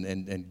vengeance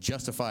and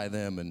justify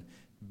them and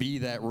be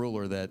that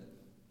ruler that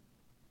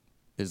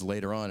is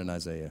later on in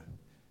Isaiah.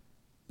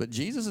 But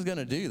Jesus is going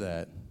to do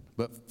that.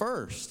 But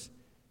first,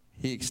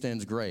 he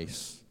extends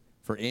grace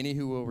for any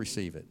who will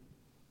receive it.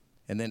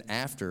 And then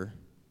after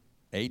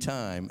a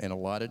time, an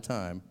allotted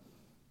time,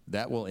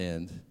 that will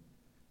end,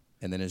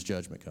 and then his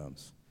judgment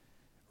comes.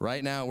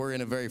 Right now, we're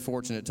in a very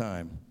fortunate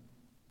time.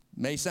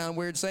 May sound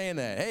weird saying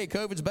that. Hey,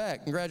 COVID's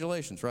back.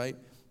 Congratulations, right?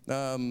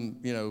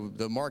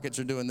 The markets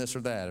are doing this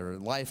or that, or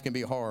life can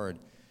be hard.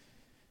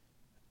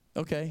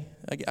 Okay,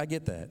 I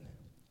get that.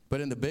 But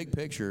in the big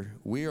picture,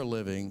 we are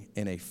living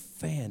in a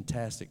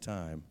fantastic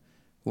time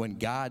when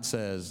God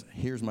says,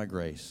 here's my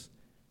grace.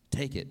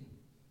 Take it.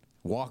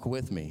 Walk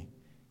with me.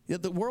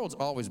 The world's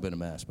always been a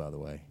mess, by the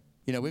way.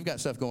 We've got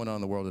stuff going on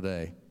in the world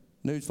today.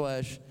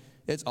 Newsflash,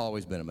 it's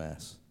always been a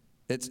mess.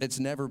 It's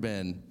never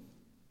been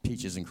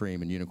peaches and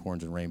cream and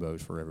unicorns and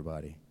rainbows for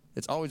everybody.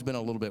 It's always been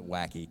a little bit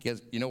wacky.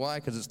 You know why?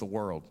 Because it's the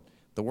world.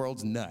 The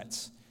world's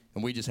nuts,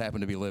 and we just happen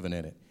to be living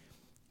in it.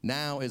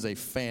 Now is a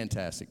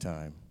fantastic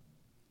time,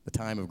 the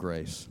time of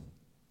grace.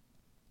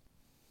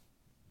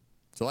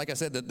 So like I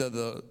said,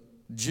 the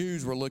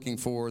Jews were looking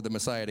for the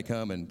Messiah to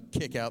come and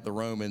kick out the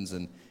Romans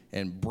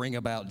and bring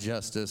about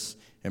justice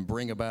and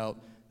bring about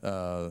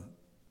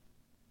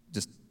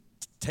just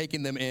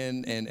taking them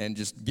in and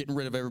just getting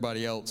rid of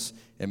everybody else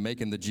and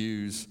making the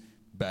Jews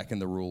back in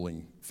the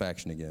ruling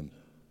faction again.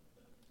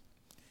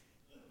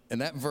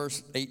 And that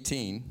verse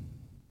 18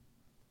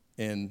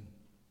 in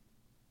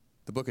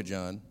the book of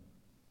John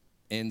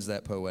ends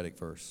that poetic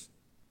verse.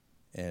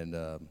 And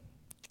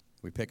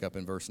we pick up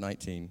in verse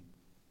 19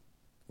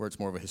 where it's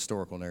more of a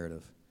historical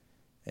narrative.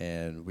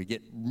 And we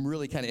get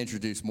really kind of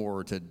introduced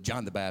more to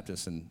John the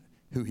Baptist and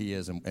who he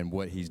is and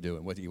what he's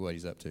doing, what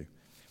he's up to.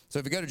 So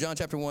if you go to John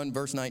chapter 1,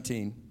 verse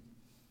 19.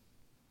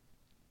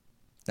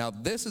 Now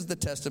this is the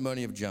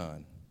testimony of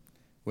John,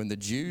 when the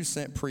Jews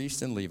sent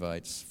priests and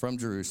Levites from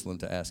Jerusalem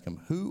to ask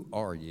him, who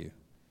are you?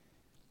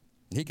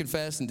 He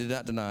confessed and did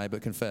not deny,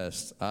 but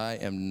confessed, I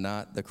am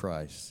not the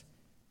Christ.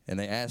 And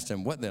they asked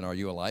him, what then, are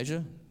you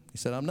Elijah? He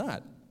said, I'm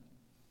not.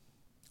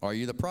 Are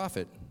you the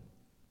prophet?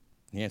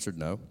 He answered,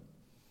 no.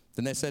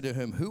 Then they said to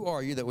him, who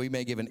are you, that we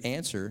may give an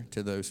answer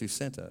to those who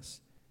sent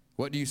us?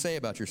 What do you say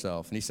about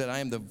yourself? And he said, I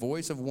am the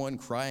voice of one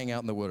crying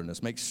out in the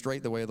wilderness, make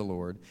straight the way of the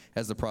Lord,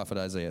 as the prophet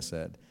Isaiah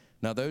said.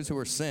 Now those who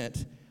were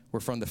sent were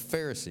from the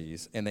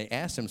Pharisees, and they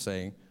asked him,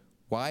 saying,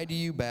 why do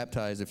you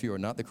baptize if you are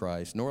not the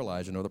Christ, nor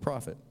Elijah, nor the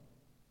prophet?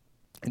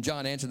 And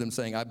John answered them,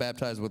 saying, I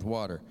baptize with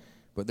water,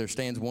 but there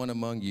stands one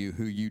among you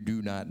who you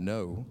do not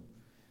know.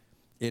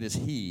 It is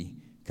he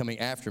coming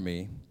after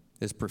me,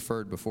 is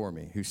preferred before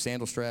me, whose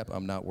sandal strap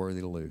I'm not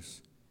worthy to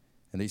loose.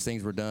 And these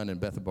things were done in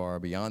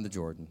Bethabara beyond the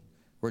Jordan,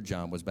 where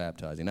John was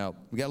baptizing. Now,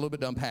 we got a little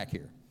bit to unpack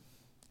here.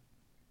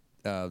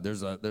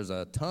 There's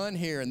a ton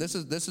here, and this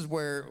is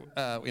where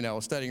I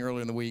was studying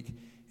earlier in the week,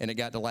 and it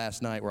got to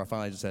last night where I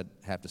finally just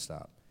have to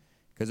stop,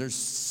 because there's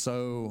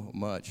so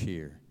much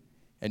here.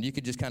 And you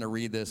could just kind of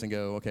read this and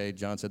go, okay,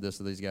 John said this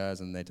to these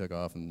guys, and they took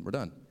off, and we're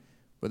done.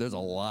 But there's a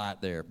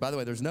lot there. By the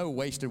way, there's no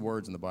wasted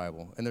words in the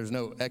Bible, and there's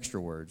no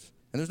extra words,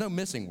 and there's no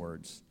missing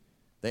words.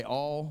 They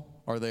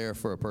all are there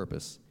for a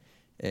purpose.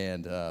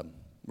 And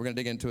we're going to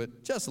dig into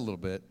it just a little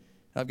bit.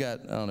 I've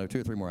got, 2 or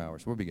 3 more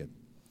hours. We'll be good.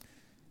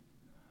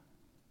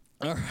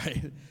 All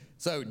right.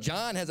 So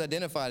John has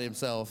identified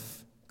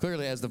himself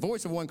clearly as the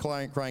voice of one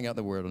crying out in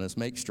the wilderness,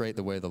 make straight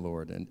the way of the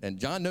Lord. And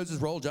John knows his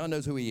role. John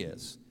knows who he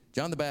is.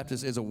 John the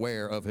Baptist is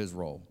aware of his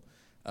role.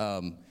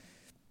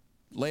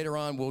 Later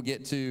on, we'll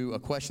get to a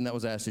question that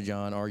was asked to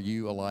John, are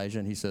you Elijah?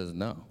 And he says,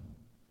 no.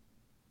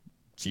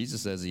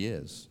 Jesus says he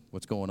is.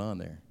 What's going on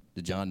there?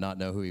 Did John not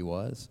know who he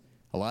was?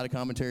 A lot of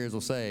commentators will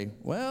say,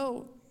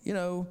 well,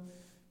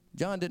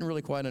 John didn't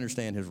really quite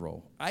understand his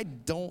role. I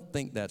don't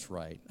think that's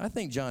right. I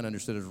think John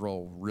understood his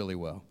role really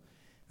well.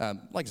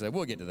 Like I said,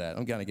 we'll get to that.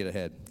 I'm going to get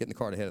in the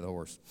cart ahead of the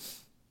horse.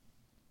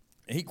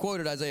 He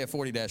quoted Isaiah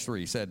 40-3.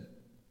 He said,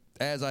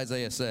 as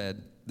Isaiah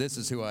said, this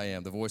is who I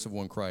am, the voice of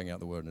one crying out in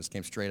the wilderness.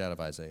 Came straight out of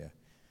Isaiah.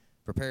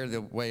 Prepare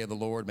the way of the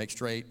Lord, make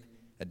straight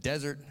a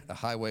desert, a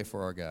highway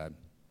for our God.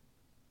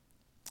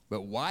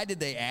 But why did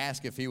they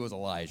ask if he was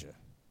Elijah?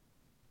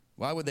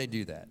 Why would they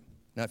do that?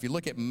 Now, if you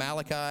look at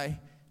Malachi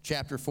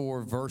chapter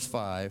 4, verse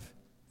 5,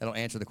 that'll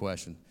answer the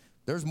question.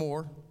 There's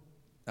more.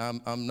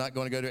 I'm not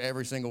going to go to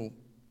every single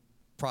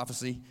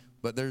prophecy,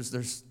 but there's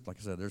like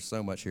I said, there's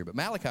so much here. But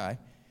Malachi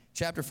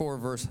chapter 4,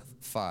 verse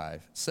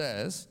 5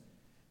 says,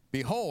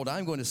 behold,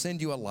 I'm going to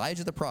send you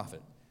Elijah the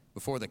prophet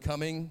before the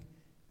coming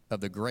of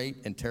the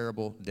great and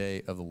terrible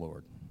day of the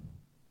Lord.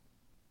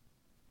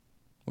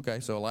 Okay,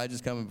 so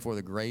Elijah's coming before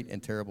the great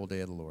and terrible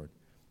day of the Lord.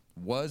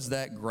 Was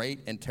that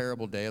great and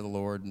terrible day of the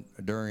Lord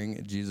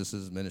during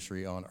Jesus'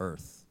 ministry on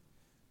earth?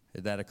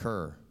 Did that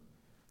occur?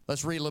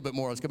 Let's read a little bit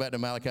more. Let's go back to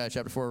Malachi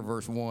chapter 4,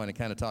 verse 1 and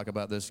kind of talk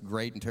about this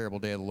great and terrible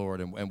day of the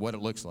Lord and what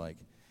it looks like.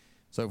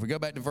 So if we go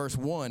back to verse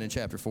 1 in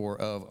chapter 4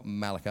 of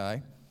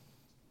Malachi,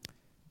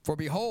 for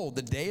behold,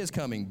 the day is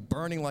coming,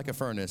 burning like a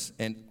furnace,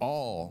 and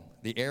all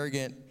the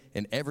arrogant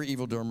and every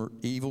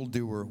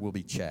evildoer will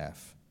be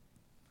chaff.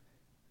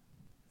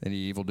 Any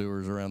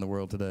evildoers around the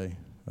world today?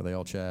 Are they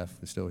all chaff?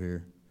 They're still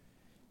here?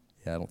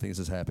 Yeah, I don't think this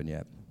has happened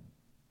yet.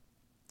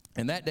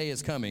 And that day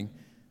is coming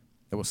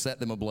that will set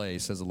them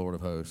ablaze, says the Lord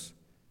of hosts,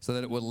 so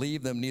that it will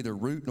leave them neither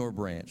root nor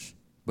branch.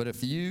 But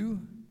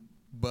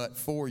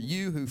for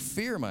you who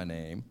fear my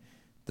name,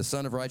 the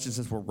Son of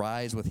Righteousness will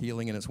rise with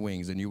healing in its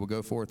wings, and you will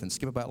go forth and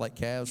skip about like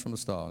calves from the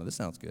stall. Now, this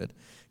sounds good.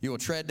 You will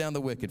tread down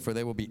the wicked, for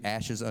they will be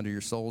ashes under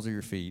your soles of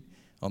your feet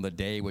on the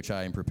day which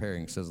I am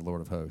preparing, says the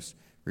Lord of hosts.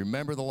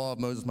 Remember the law of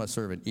Moses my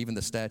servant, even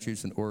the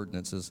statutes and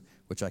ordinances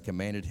which I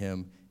commanded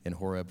him in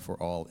Horeb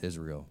for all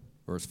Israel.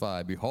 Verse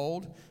 5,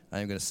 behold, I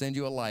am going to send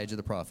you Elijah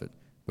the prophet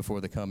before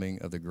the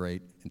coming of the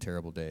great and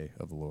terrible day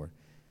of the Lord.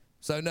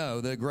 So no,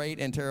 the great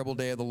and terrible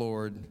day of the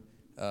Lord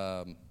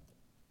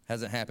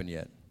hasn't happened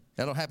yet.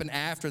 That'll happen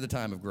after the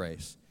time of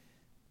grace.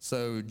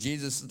 So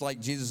Jesus, like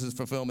Jesus'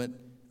 fulfillment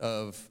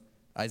of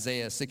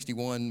Isaiah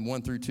 61,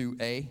 1 through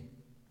 2a,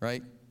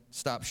 right?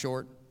 Stop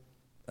short.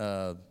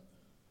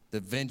 The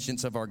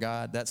vengeance of our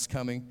God, that's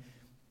coming.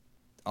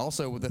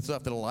 Also, with the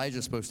stuff that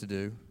Elijah's supposed to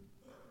do,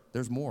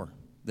 there's more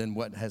than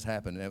what has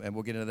happened, and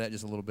we'll get into that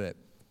just a little bit.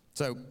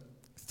 So,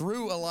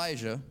 through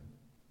Elijah,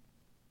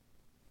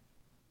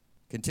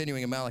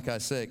 continuing in Malachi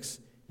 6,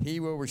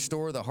 he will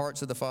restore the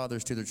hearts of the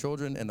fathers to their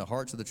children and the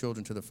hearts of the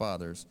children to their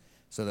fathers,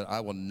 so that I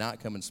will not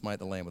come and smite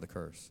the land with a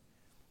curse.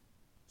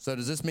 So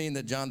does this mean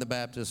that John the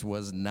Baptist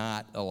was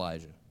not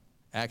Elijah?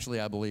 Actually,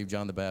 I believe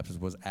John the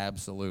Baptist was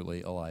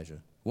absolutely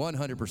Elijah,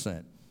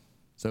 100%.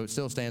 So it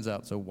still stands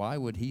out. So why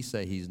would he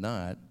say he's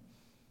not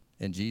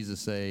and Jesus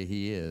say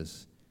he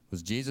is?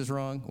 Was Jesus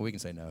wrong? Well, we can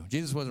say no.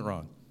 Jesus wasn't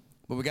wrong.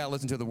 But we got to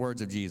listen to the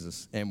words of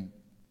Jesus. And,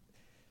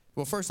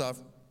 well, first off,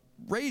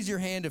 raise your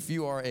hand if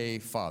you are a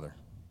father.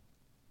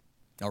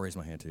 I'll raise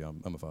my hand too.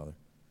 I'm a father.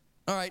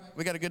 All right,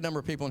 we got a good number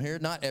of people in here.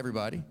 Not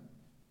everybody.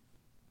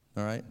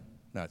 All right?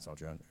 No, it's all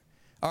John.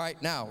 All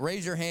right, now,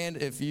 raise your hand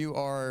if you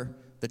are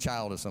the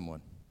child of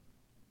someone.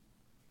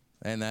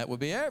 And that would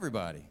be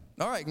everybody.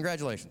 All right,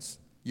 congratulations.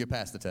 You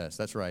passed the test.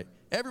 That's right.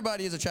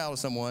 Everybody is a child of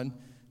someone.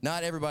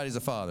 Not everybody's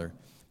a father.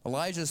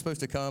 Elijah is supposed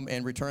to come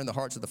and return the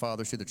hearts of the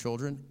fathers to the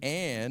children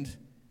and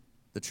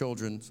the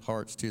children's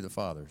hearts to the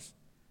fathers.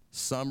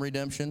 Some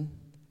redemption,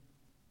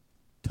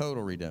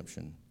 total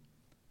redemption.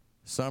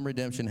 Some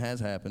redemption has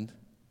happened.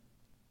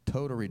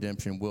 Total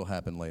redemption will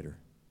happen later.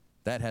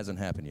 That hasn't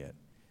happened yet.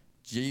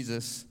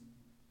 Jesus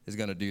is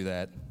going to do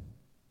that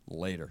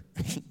later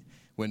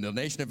when the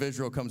nation of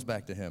Israel comes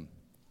back to him.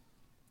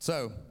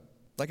 So,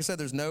 like I said,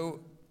 there's no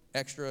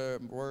extra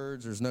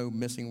words. There's no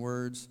missing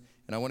words.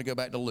 And I want to go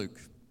back to Luke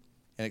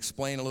and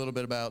explain a little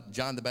bit about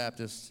John the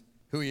Baptist,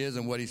 who he is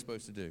and what he's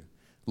supposed to do.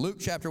 Luke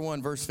chapter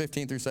 1, verse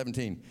 15 through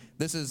 17.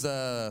 This is,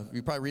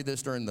 you probably read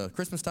this during the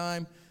Christmas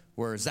time,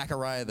 where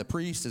Zechariah the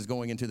priest is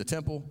going into the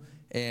temple,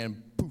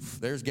 and poof,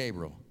 there's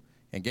Gabriel.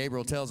 And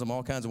Gabriel tells him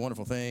all kinds of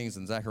wonderful things,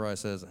 and Zechariah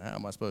says, how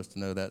am I supposed to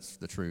know that's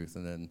the truth?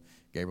 And then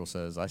Gabriel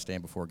says, I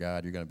stand before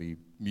God. You're going to be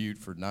mute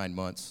for 9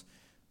 months.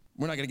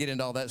 We're not going to get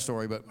into all that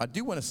story, but I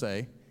do want to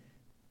say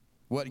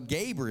what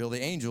Gabriel,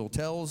 the angel,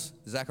 tells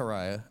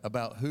Zechariah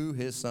about who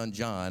his son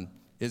John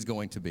is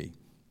going to be.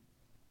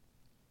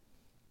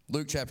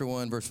 Luke chapter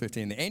 1, verse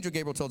 15. The angel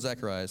Gabriel told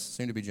Zacharias,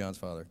 soon to be John's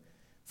father,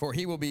 for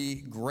he will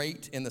be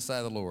great in the sight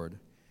of the Lord,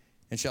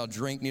 and shall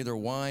drink neither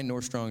wine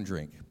nor strong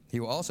drink. He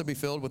will also be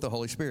filled with the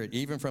Holy Spirit,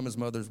 even from his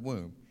mother's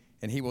womb.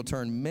 And he will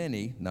turn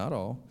many, not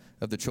all,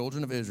 of the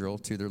children of Israel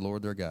to their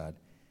Lord their God.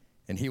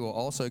 And he will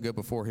also go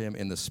before him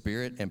in the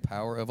spirit and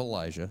power of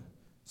Elijah.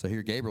 So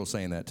here Gabriel's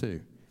saying that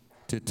too.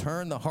 To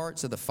turn the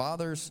hearts of the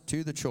fathers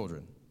to the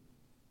children.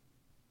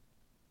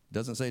 It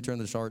doesn't say turn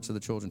the hearts of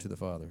the children to the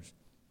fathers.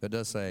 But it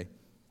does say,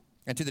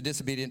 and to the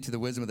disobedient, to the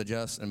wisdom of the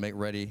just, and make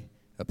ready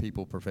a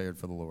people prepared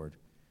for the Lord.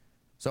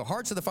 So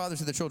hearts of the fathers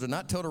to the children,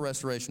 not total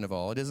restoration of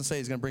all. It doesn't say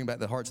he's going to bring back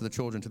the hearts of the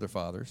children to their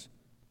fathers.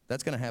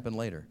 That's going to happen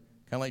later.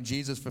 Kind of like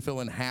Jesus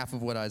fulfilling half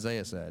of what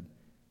Isaiah said.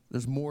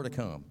 There's more to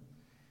come.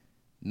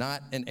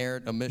 Not an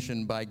errant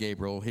omission by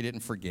Gabriel. He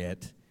didn't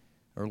forget,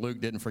 or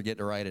Luke didn't forget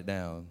to write it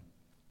down.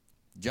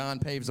 John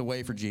paves the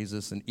way for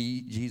Jesus, and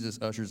Jesus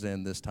ushers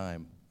in this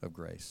time of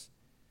grace.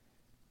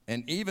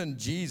 And even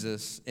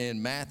Jesus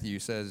in Matthew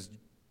says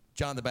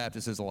John the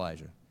Baptist is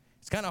Elijah.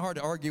 It's kind of hard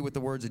to argue with the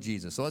words of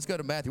Jesus. So let's go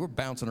to Matthew. We're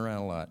bouncing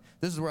around a lot.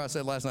 This is where I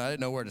said last night I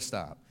didn't know where to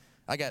stop.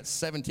 I got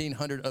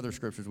 1,700 other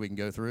scriptures we can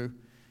go through.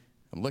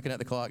 I'm looking at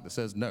the clock that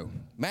says no.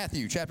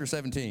 Matthew chapter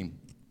 17,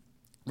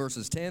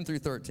 verses 10 through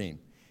 13.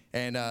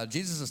 And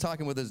Jesus is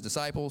talking with his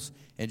disciples,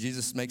 and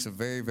Jesus makes a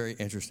very, very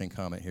interesting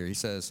comment here. He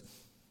says,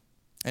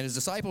 and his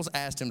disciples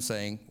asked him,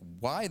 saying,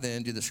 why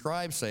then do the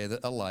scribes say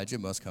that Elijah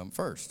must come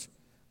first?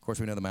 Of course,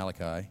 we know the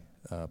Malachi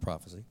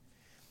prophecy.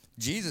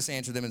 Jesus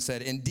answered them and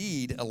said,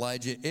 indeed,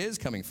 Elijah is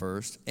coming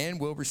first and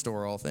will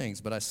restore all things.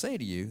 But I say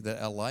to you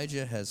that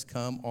Elijah has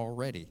come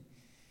already.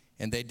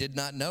 And they did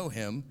not know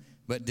him,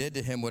 but did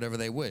to him whatever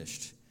they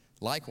wished.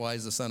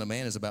 Likewise, the Son of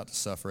Man is about to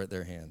suffer at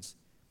their hands.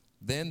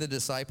 Then the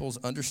disciples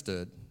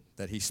understood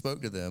that he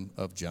spoke to them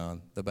of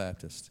John the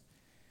Baptist.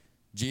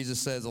 Jesus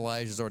says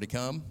Elijah's already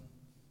come,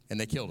 and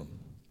they killed him.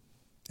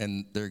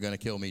 And they're going to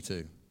kill me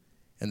too.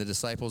 And the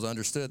disciples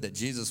understood that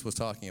Jesus was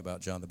talking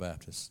about John the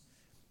Baptist.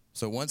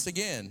 So once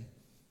again,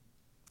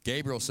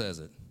 Gabriel says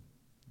it.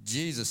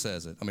 Jesus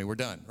says it. I mean, we're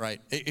done,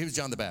 right? It was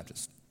John the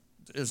Baptist.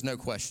 There's no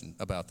question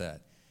about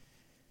that.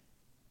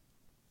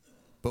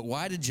 But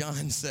why did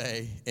John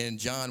say in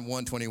John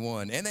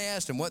 1:21, and they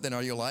asked him, what then,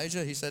 are you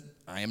Elijah? He said,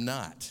 I am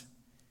not.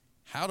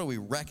 How do we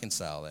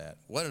reconcile that?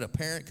 What an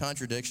apparent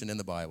contradiction in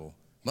the Bible.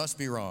 Must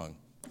be wrong.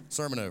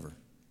 Sermon over.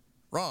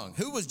 Wrong.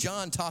 Who was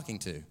John talking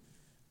to?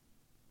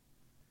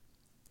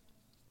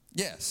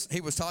 Yes, he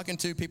was talking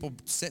to people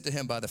sent to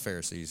him by the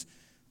Pharisees.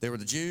 They were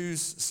the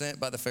Jews sent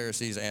by the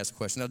Pharisees to ask a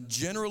question. Now,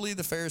 generally,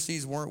 the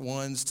Pharisees weren't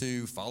ones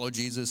to follow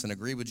Jesus and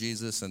agree with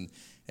Jesus. And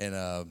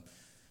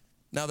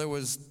now there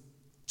was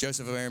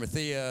Joseph of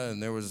Arimathea,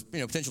 and there was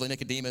potentially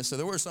Nicodemus. So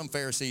there were some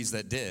Pharisees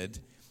that did.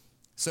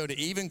 So to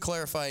even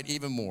clarify it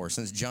even more,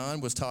 since John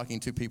was talking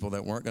to people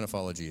that weren't going to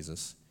follow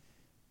Jesus,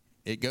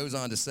 it goes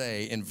on to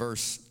say in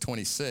verse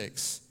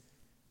 26,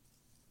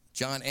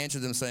 John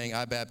answered them saying,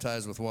 I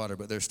baptize with water,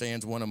 but there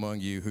stands one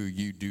among you who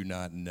you do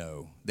not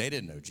know. They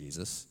didn't know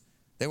Jesus.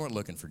 They weren't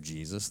looking for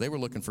Jesus. They were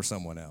looking for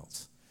someone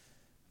else.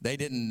 They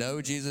didn't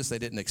know Jesus. They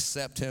didn't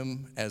accept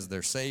him as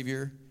their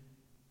Savior.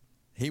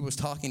 He was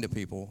talking to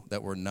people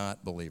that were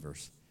not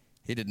believers.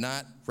 He did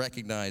not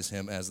recognize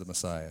him as the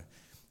Messiah.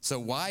 So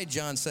why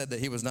John said that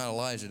he was not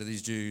Elijah to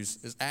these Jews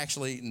is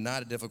actually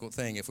not a difficult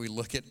thing if we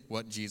look at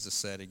what Jesus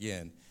said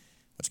again.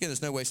 Once again,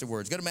 there's no wasted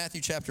words. Go to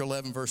Matthew chapter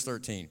 11, verse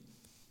 13.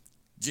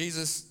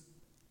 Jesus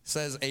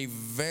says a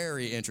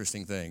very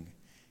interesting thing.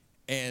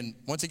 And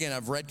once again,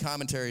 I've read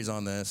commentaries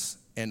on this,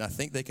 and I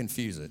think they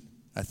confuse it.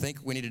 I think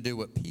we need to do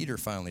what Peter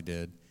finally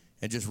did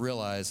and just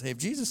realize, hey, if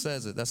Jesus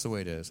says it, that's the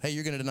way it is. Hey,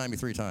 you're going to deny me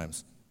 3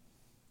 times.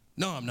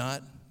 No, I'm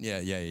not. Yeah,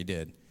 you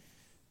did.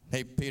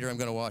 Hey, Peter, I'm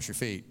going to wash your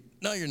feet.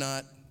 No, you're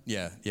not.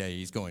 Yeah,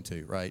 he's going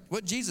to, right?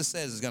 What Jesus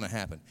says is going to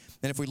happen.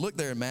 And if we look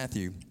there in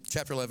Matthew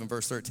chapter 11,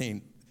 verse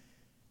 13,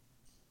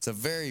 it's a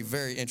very,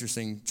 very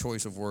interesting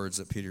choice of words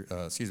that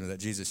that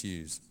Jesus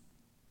used.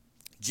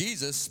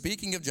 Jesus,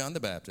 speaking of John the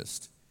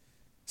Baptist,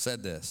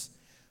 said this,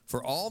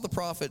 for all the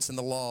prophets and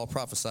the law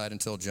prophesied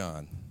until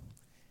John.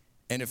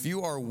 And if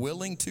you are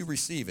willing to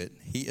receive it,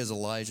 he is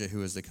Elijah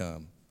who is to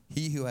come.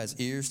 He who has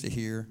ears to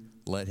hear,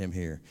 let him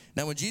hear.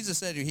 Now, when Jesus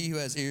said, he who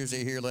has ears to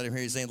hear, let him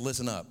hear, he's saying,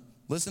 listen up.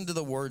 Listen to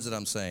the words that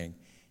I'm saying.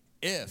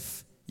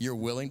 If you're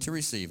willing to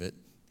receive it,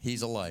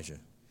 he's Elijah.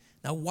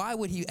 Now, why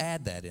would he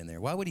add that in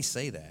there? Why would he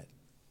say that?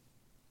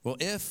 Well,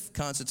 if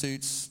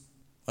constitutes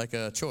like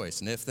a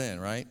choice, an if-then,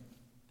 right?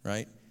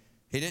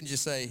 He didn't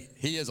just say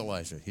he is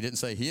Elijah. He didn't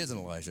say he isn't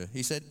Elijah.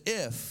 He said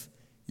if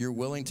you're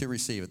willing to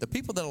receive it. The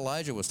people that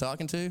Elijah was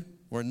talking to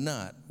were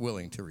not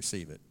willing to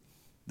receive it.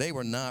 They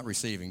were not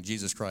receiving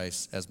Jesus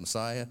Christ as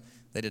Messiah.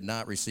 They did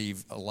not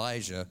receive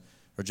Elijah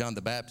or John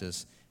the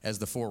Baptist as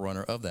the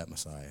forerunner of that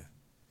Messiah.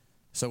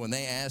 So when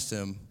they asked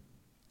him,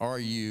 are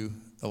you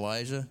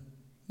Elijah?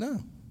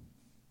 No.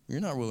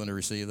 You're not willing to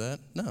receive that?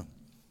 No.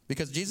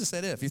 Because Jesus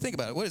said if. You think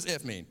about it, what does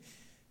if mean?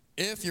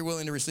 If you're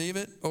willing to receive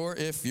it, or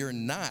if you're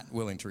not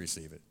willing to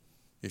receive it.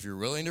 If you're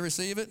willing to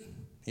receive it,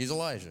 he's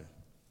Elijah.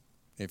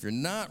 If you're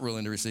not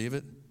willing to receive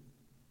it,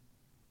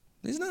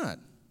 he's not.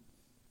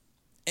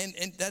 And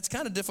that's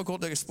kind of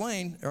difficult to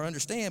explain or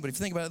understand, but if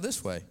you think about it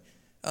this way,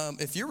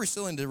 if you're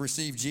willing to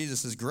receive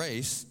Jesus'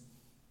 grace,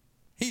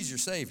 he's your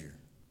Savior.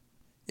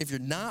 If you're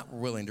not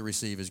willing to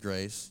receive his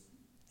grace,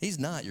 he's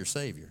not your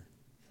Savior.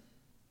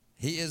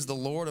 He is the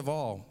Lord of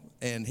all,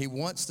 and he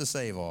wants to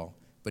save all,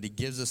 but he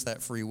gives us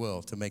that free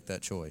will to make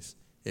that choice.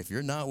 If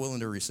you're not willing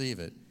to receive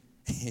it,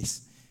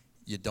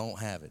 you don't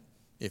have it.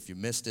 If you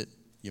missed it,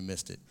 you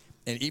missed it.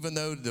 And even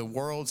though the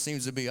world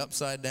seems to be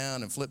upside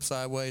down and flipped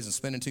sideways and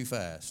spinning too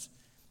fast,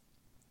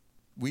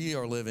 we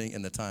are living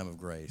in the time of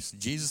grace.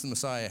 Jesus the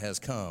Messiah has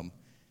come,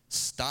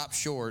 stopped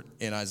short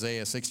in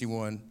Isaiah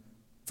 61,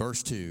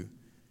 verse 2,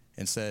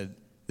 and said,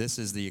 this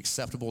is the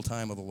acceptable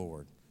time of the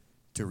Lord.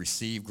 to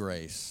receive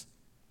grace.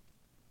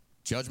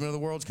 Judgment of the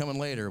world's coming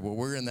later, but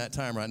we're in that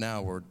time right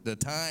now where the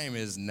time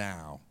is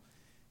now.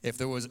 If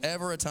there was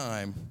ever a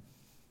time,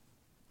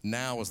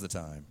 now is the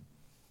time.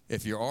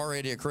 If you're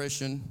already a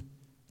Christian,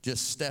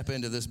 just step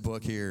into this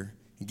book here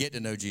and get to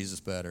know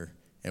Jesus better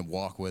and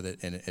walk with it.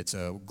 And it's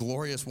a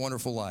glorious,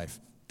 wonderful life.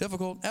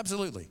 Difficult?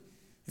 Absolutely.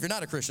 If you're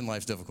not a Christian,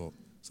 life's difficult.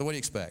 So what do you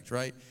expect,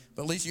 right?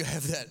 But at least you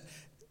have that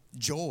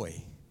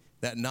joy,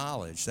 that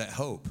knowledge, that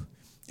hope.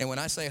 And when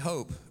I say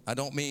hope, I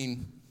don't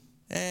mean,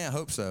 I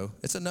hope so.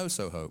 It's a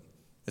no-so hope.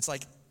 It's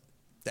like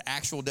the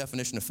actual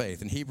definition of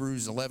faith. In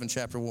Hebrews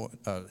chapter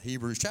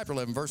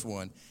 11, verse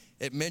 1,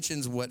 it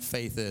mentions what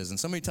faith is. And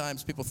so many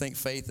times people think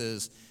faith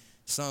is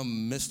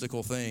some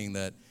mystical thing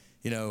that,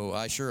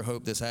 I sure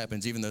hope this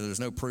happens, even though there's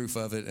no proof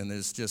of it, and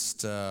it's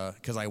just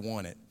because I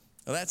want it.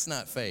 Well, that's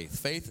not faith.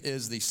 Faith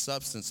is the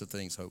substance of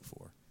things hoped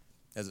for,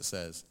 as it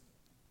says.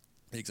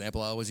 The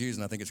example I always use,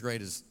 and I think it's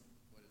great, is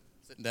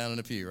sitting down in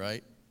a pew,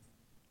 right?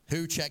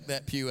 Who checked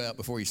that pew out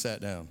before you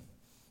sat down?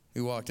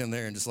 Who walked in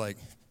there and just like,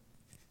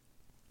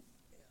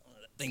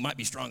 that thing might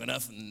be strong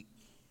enough, and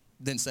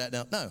then sat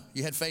down? No,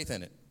 you had faith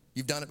in it.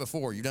 You've done it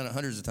before. You've done it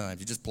hundreds of times.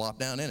 You just plopped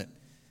down in it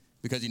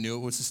because you knew it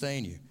would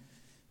sustain you.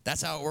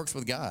 That's how it works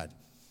with God.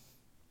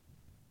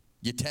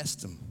 You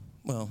test him.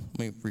 Well, let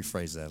me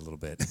rephrase that a little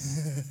bit.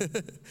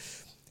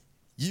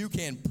 You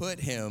can put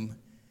him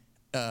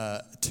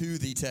to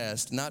the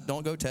test.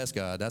 Don't go test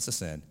God. That's a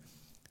sin.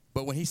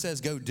 But when he says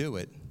go do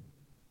it,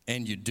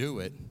 and you do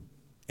it,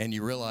 and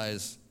you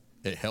realize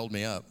it held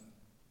me up,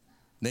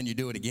 then you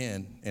do it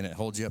again, and it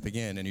holds you up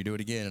again, and you do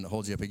it again, and it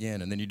holds you up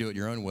again, and then you do it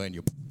your own way, and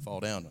you fall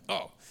down.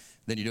 Oh,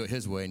 then you do it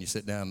his way, and you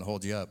sit down and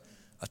hold you up.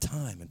 A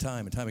time and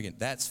time and time again.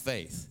 That's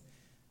faith.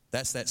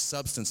 That's that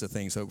substance of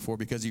things hoped for,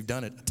 because you've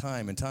done it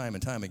time and time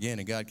and time again,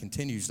 and God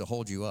continues to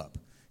hold you up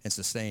and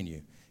sustain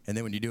you. And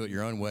then when you do it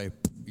your own way,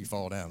 you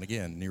fall down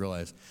again, and you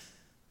realize,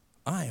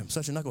 I am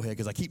such a knucklehead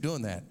because I keep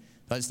doing that.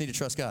 I just need to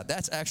trust God.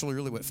 That's actually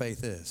really what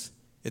faith is.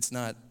 It's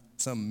not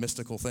some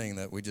mystical thing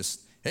that we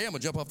just, hey, I'm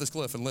going to jump off this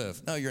cliff and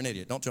live. No, you're an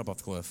idiot. Don't jump off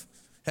the cliff.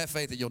 Have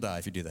faith that you'll die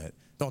if you do that.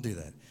 Don't do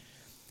that.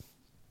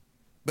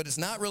 But it's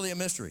not really a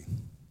mystery.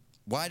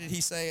 Why did he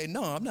say,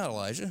 no, I'm not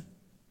Elijah?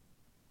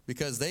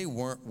 Because they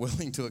weren't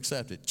willing to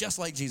accept it, just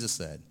like Jesus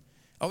said.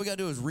 All we got to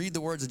do is read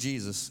the words of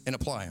Jesus and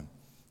apply them.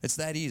 It's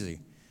that easy.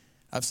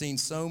 I've seen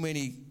so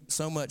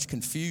much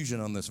confusion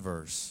on this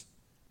verse.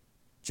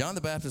 John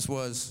the Baptist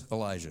was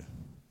Elijah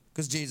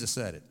because Jesus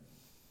said it.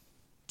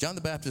 John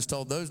the Baptist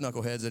told those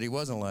knuckleheads that he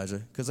wasn't Elijah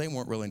because they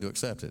weren't willing to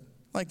accept it,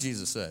 like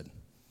Jesus said.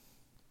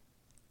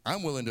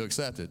 I'm willing to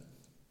accept it.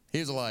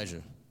 Here's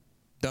Elijah.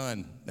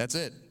 Done. That's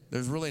it.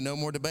 There's really no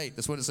more debate.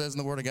 That's what it says in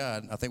the Word of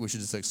God. I think we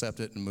should just accept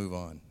it and move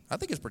on. I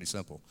think it's pretty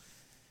simple.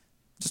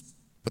 Just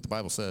what the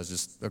Bible says,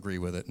 just agree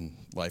with it, and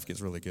life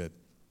gets really good.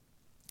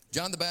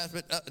 John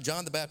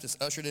the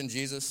Baptist ushered in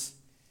Jesus.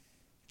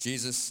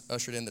 Jesus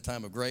ushered in the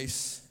time of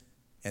grace,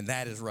 and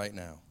that is right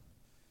now.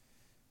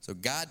 So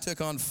God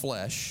took on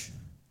flesh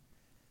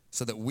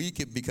so that we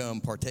could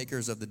become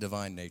partakers of the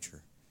divine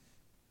nature.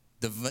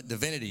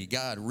 Divinity,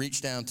 God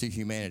reached down to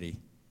humanity.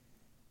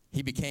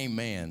 He became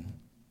man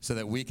so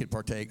that we could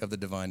partake of the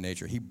divine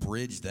nature. He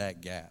bridged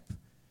that gap.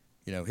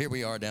 Here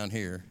we are down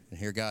here, and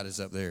here God is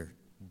up there.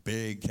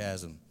 Big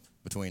chasm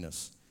between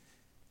us.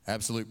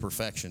 Absolute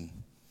perfection.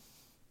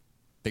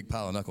 Big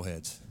pile of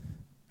knuckleheads,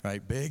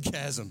 right? Big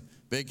chasm,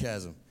 big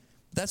chasm.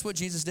 That's what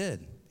Jesus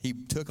did. He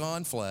took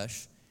on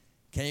flesh,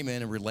 came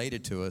in and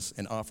related to us,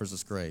 and offers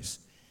us grace.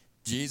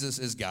 Jesus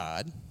is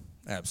God,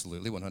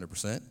 absolutely,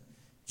 100%.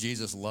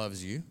 Jesus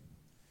loves you.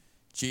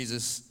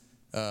 Jesus,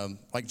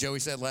 like Joey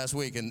said last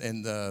week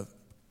in the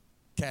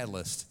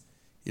Catalyst,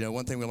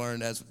 one thing we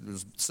learned as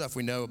there's stuff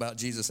we know about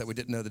Jesus that we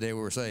didn't know the day we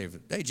were saved.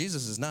 Hey,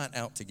 Jesus is not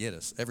out to get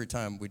us every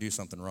time we do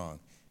something wrong.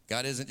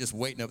 God isn't just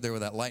waiting up there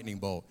with that lightning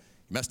bolt.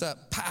 You messed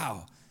up,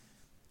 pow.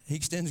 He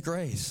extends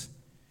grace.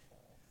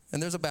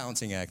 And there's a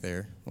balancing act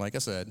there. Like I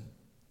said,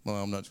 well,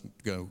 I'm not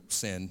going to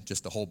sin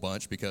just a whole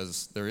bunch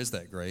because there is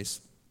that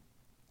grace.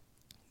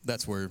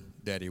 That's where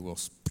Daddy will,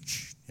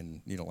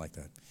 and you don't like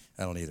that.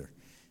 I don't either.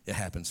 It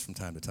happens from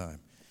time to time.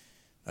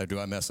 Do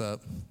I mess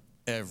up?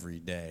 Every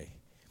day.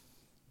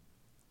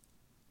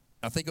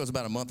 I think it was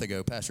about a month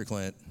ago, Pastor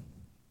Clint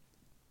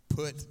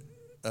put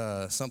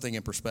something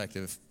in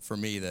perspective for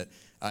me that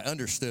I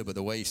understood, but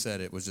the way he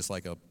said it was just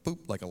like a boop,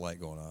 like a light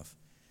going off.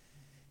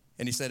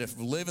 And he said, if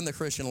living the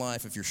Christian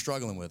life, if you're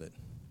struggling with it,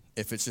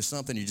 if it's just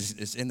something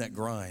it's in that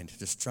grind,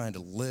 just trying to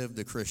live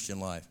the Christian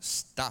life,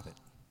 stop it.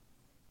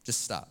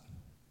 Just stop.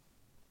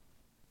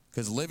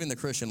 Because living the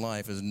Christian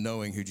life is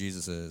knowing who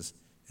Jesus is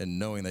and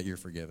knowing that you're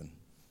forgiven.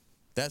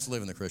 That's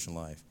living the Christian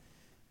life.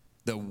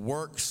 The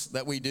works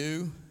that we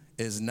do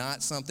is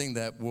not something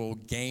that will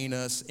gain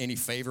us any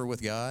favor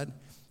with God.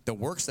 The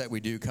works that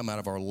we do come out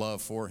of our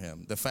love for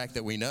him. The fact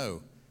that we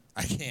know,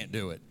 I can't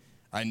do it.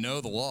 I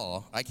know the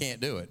law, I can't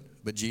do it.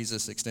 But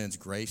Jesus extends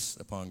grace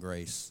upon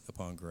grace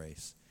upon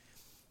grace.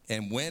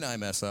 And when I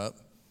mess up,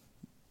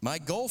 my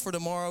goal for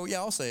tomorrow,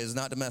 I'll say, is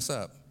not to mess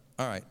up.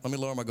 All right, let me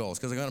lower my goals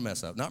because I'm going to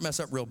mess up. Not mess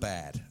up real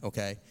bad,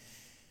 okay?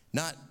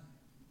 not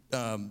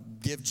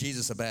give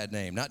Jesus a bad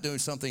name, not doing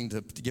something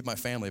to give my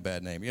family a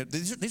bad name. You know,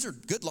 these are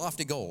good,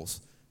 lofty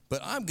goals,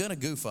 but I'm going to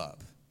goof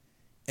up.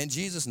 And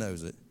Jesus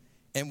knows it.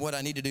 And what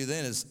I need to do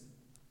then is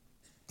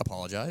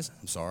apologize,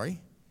 I'm sorry,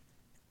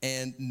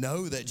 and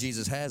know that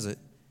Jesus has it.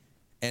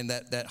 And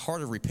that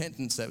heart of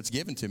repentance that was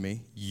given to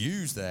me,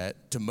 use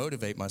that to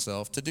motivate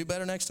myself to do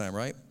better next time,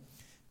 right?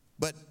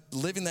 But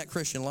living that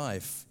Christian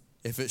life,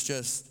 if it's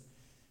just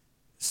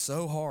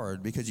so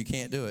hard because you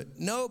can't do it,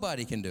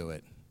 nobody can do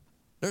it.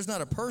 There's not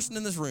a person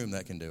in this room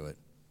that can do it.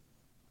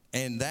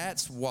 And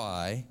that's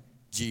why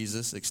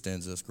Jesus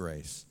extends us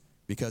grace,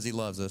 because he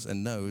loves us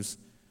and knows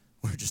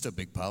we're just a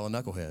big pile of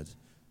knuckleheads.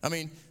 I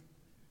mean,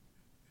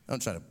 I'm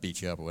trying to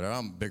beat you up or whatever.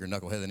 I'm a bigger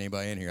knucklehead than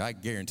anybody in here. I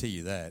guarantee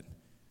you that.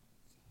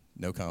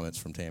 No comments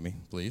from Tammy,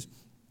 please.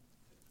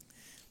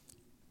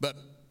 But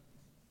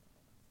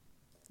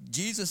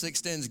Jesus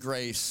extends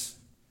grace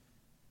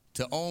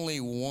to only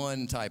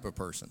one type of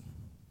person,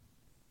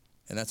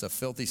 and that's a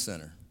filthy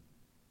sinner.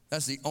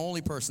 That's the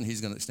only person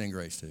he's going to extend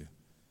grace to.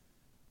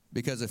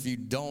 Because if you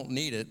don't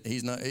need it,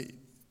 he's not,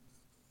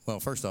 well,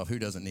 first off, who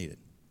doesn't need it?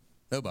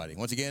 Nobody.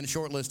 Once again,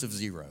 short list of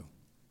 0,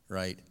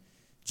 right?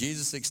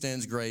 Jesus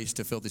extends grace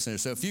to filthy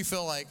sinners. So if you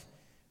feel like,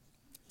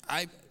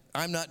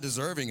 I'm not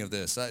deserving of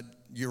this,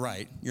 you're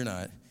right, you're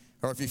not.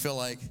 Or if you feel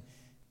like,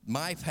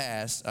 my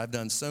past, I've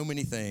done so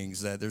many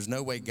things that there's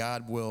no way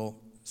God will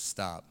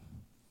stop.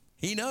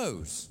 He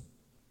knows.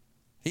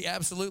 He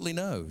absolutely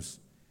knows.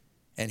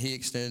 And he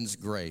extends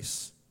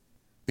grace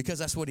because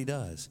that's what he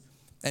does.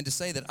 And to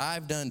say that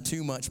I've done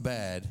too much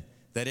bad,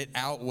 that it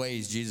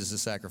outweighs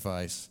Jesus'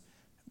 sacrifice,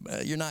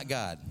 you're not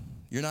God.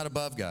 You're not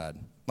above God.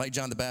 Like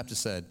John the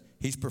Baptist said,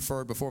 he's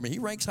preferred before me. He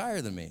ranks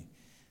higher than me.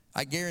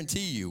 I guarantee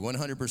you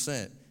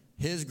 100%,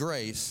 his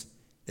grace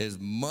is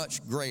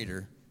much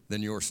greater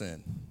than your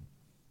sin.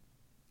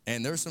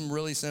 And there's some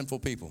really sinful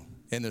people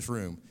in this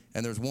room,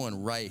 and there's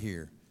one right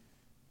here.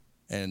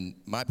 And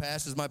my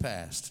past is my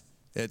past.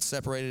 It's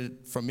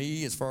separated from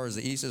me as far as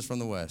the east is from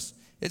the west.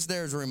 It's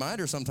there as a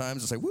reminder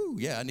sometimes to say, woo,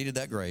 yeah, I needed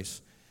that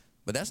grace.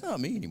 But that's not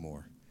me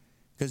anymore,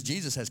 because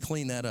Jesus has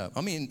cleaned that up.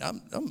 I mean,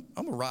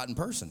 I'm a rotten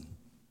person.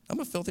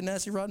 I'm a filthy,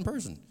 nasty, rotten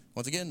person.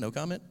 Once again, no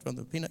comment from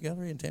the peanut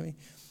gallery and Tammy.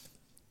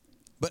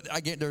 But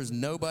there's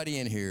nobody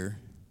in here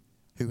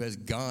who has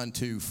gone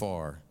too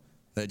far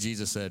that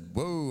Jesus said,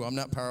 whoa, I'm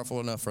not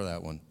powerful enough for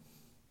that one.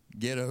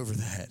 Get over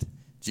that.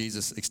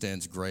 Jesus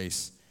extends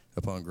grace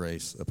upon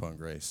grace upon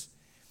grace.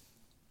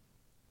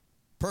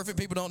 Perfect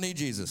people don't need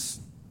Jesus.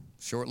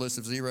 Short list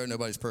of 0,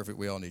 nobody's perfect.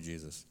 We all need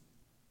Jesus.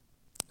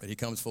 But he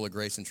comes full of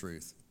grace and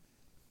truth.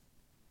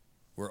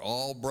 We're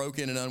all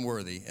broken and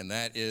unworthy, and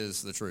that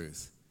is the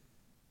truth.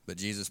 But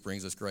Jesus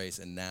brings us grace,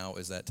 and now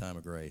is that time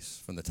of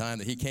grace. From the time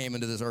that he came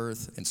into this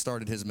earth and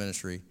started his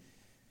ministry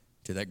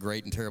to that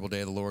great and terrible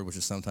day of the Lord, which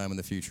is sometime in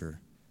the future,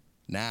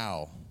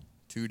 now,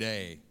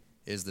 today,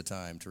 is the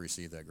time to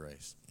receive that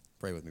grace.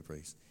 Pray with me,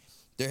 please.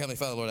 Dear Heavenly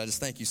Father, Lord, I just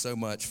thank you so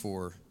much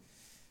for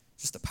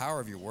just the power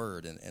of your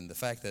word and the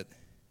fact that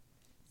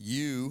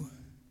you,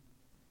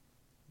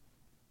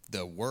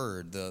 the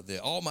Word, the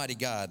Almighty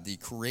God, the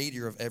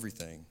creator of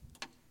everything,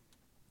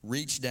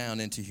 reached down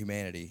into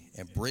humanity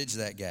and bridged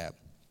that gap,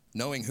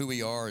 knowing who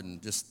we are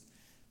and just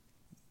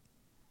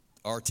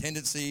our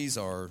tendencies,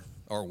 our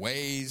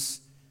ways,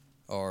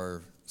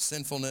 our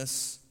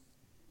sinfulness.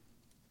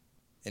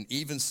 And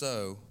even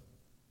so,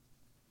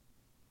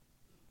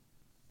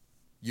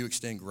 you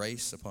extend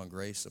grace upon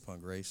grace upon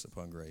grace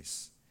upon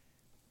grace.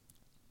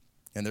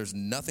 And there's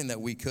nothing that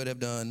we could have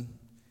done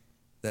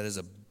that is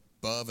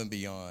above and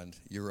beyond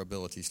your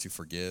abilities to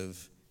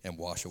forgive and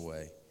wash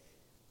away.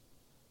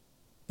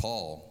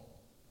 Paul,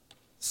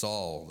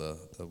 Saul,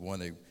 the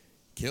one who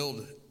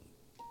killed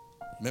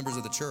members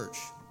of the church,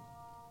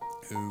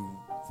 who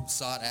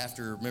sought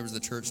after members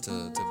of the church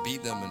to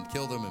beat them and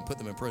kill them and put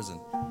them in prison,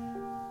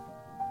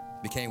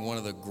 became one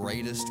of the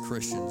greatest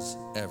Christians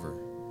ever.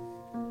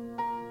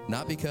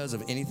 Not because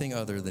of anything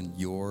other than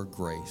your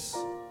grace.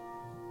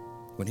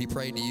 When he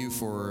prayed to you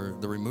for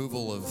the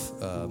removal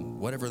of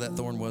whatever that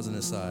thorn was in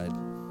his side,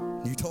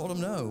 you told him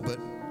no, but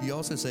you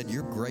also said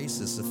your grace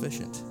is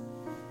sufficient.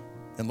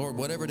 And Lord,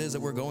 whatever it is that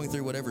we're going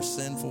through, whatever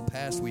sinful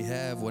past we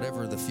have,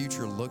 whatever the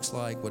future looks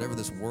like, whatever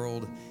this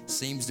world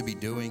seems to be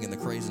doing and the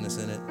craziness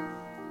in it,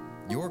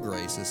 your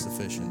grace is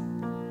sufficient.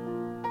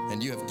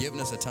 And you have given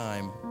us a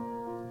time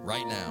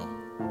right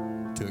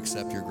now to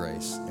accept your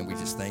grace. And we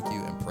just thank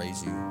you and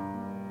praise you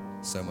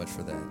so much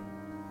for that.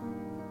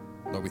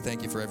 Lord, we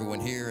thank you for everyone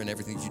here and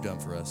everything that you've done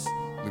for us.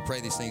 We pray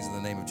these things in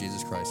the name of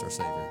Jesus Christ, our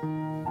Savior.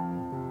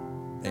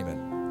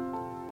 Amen.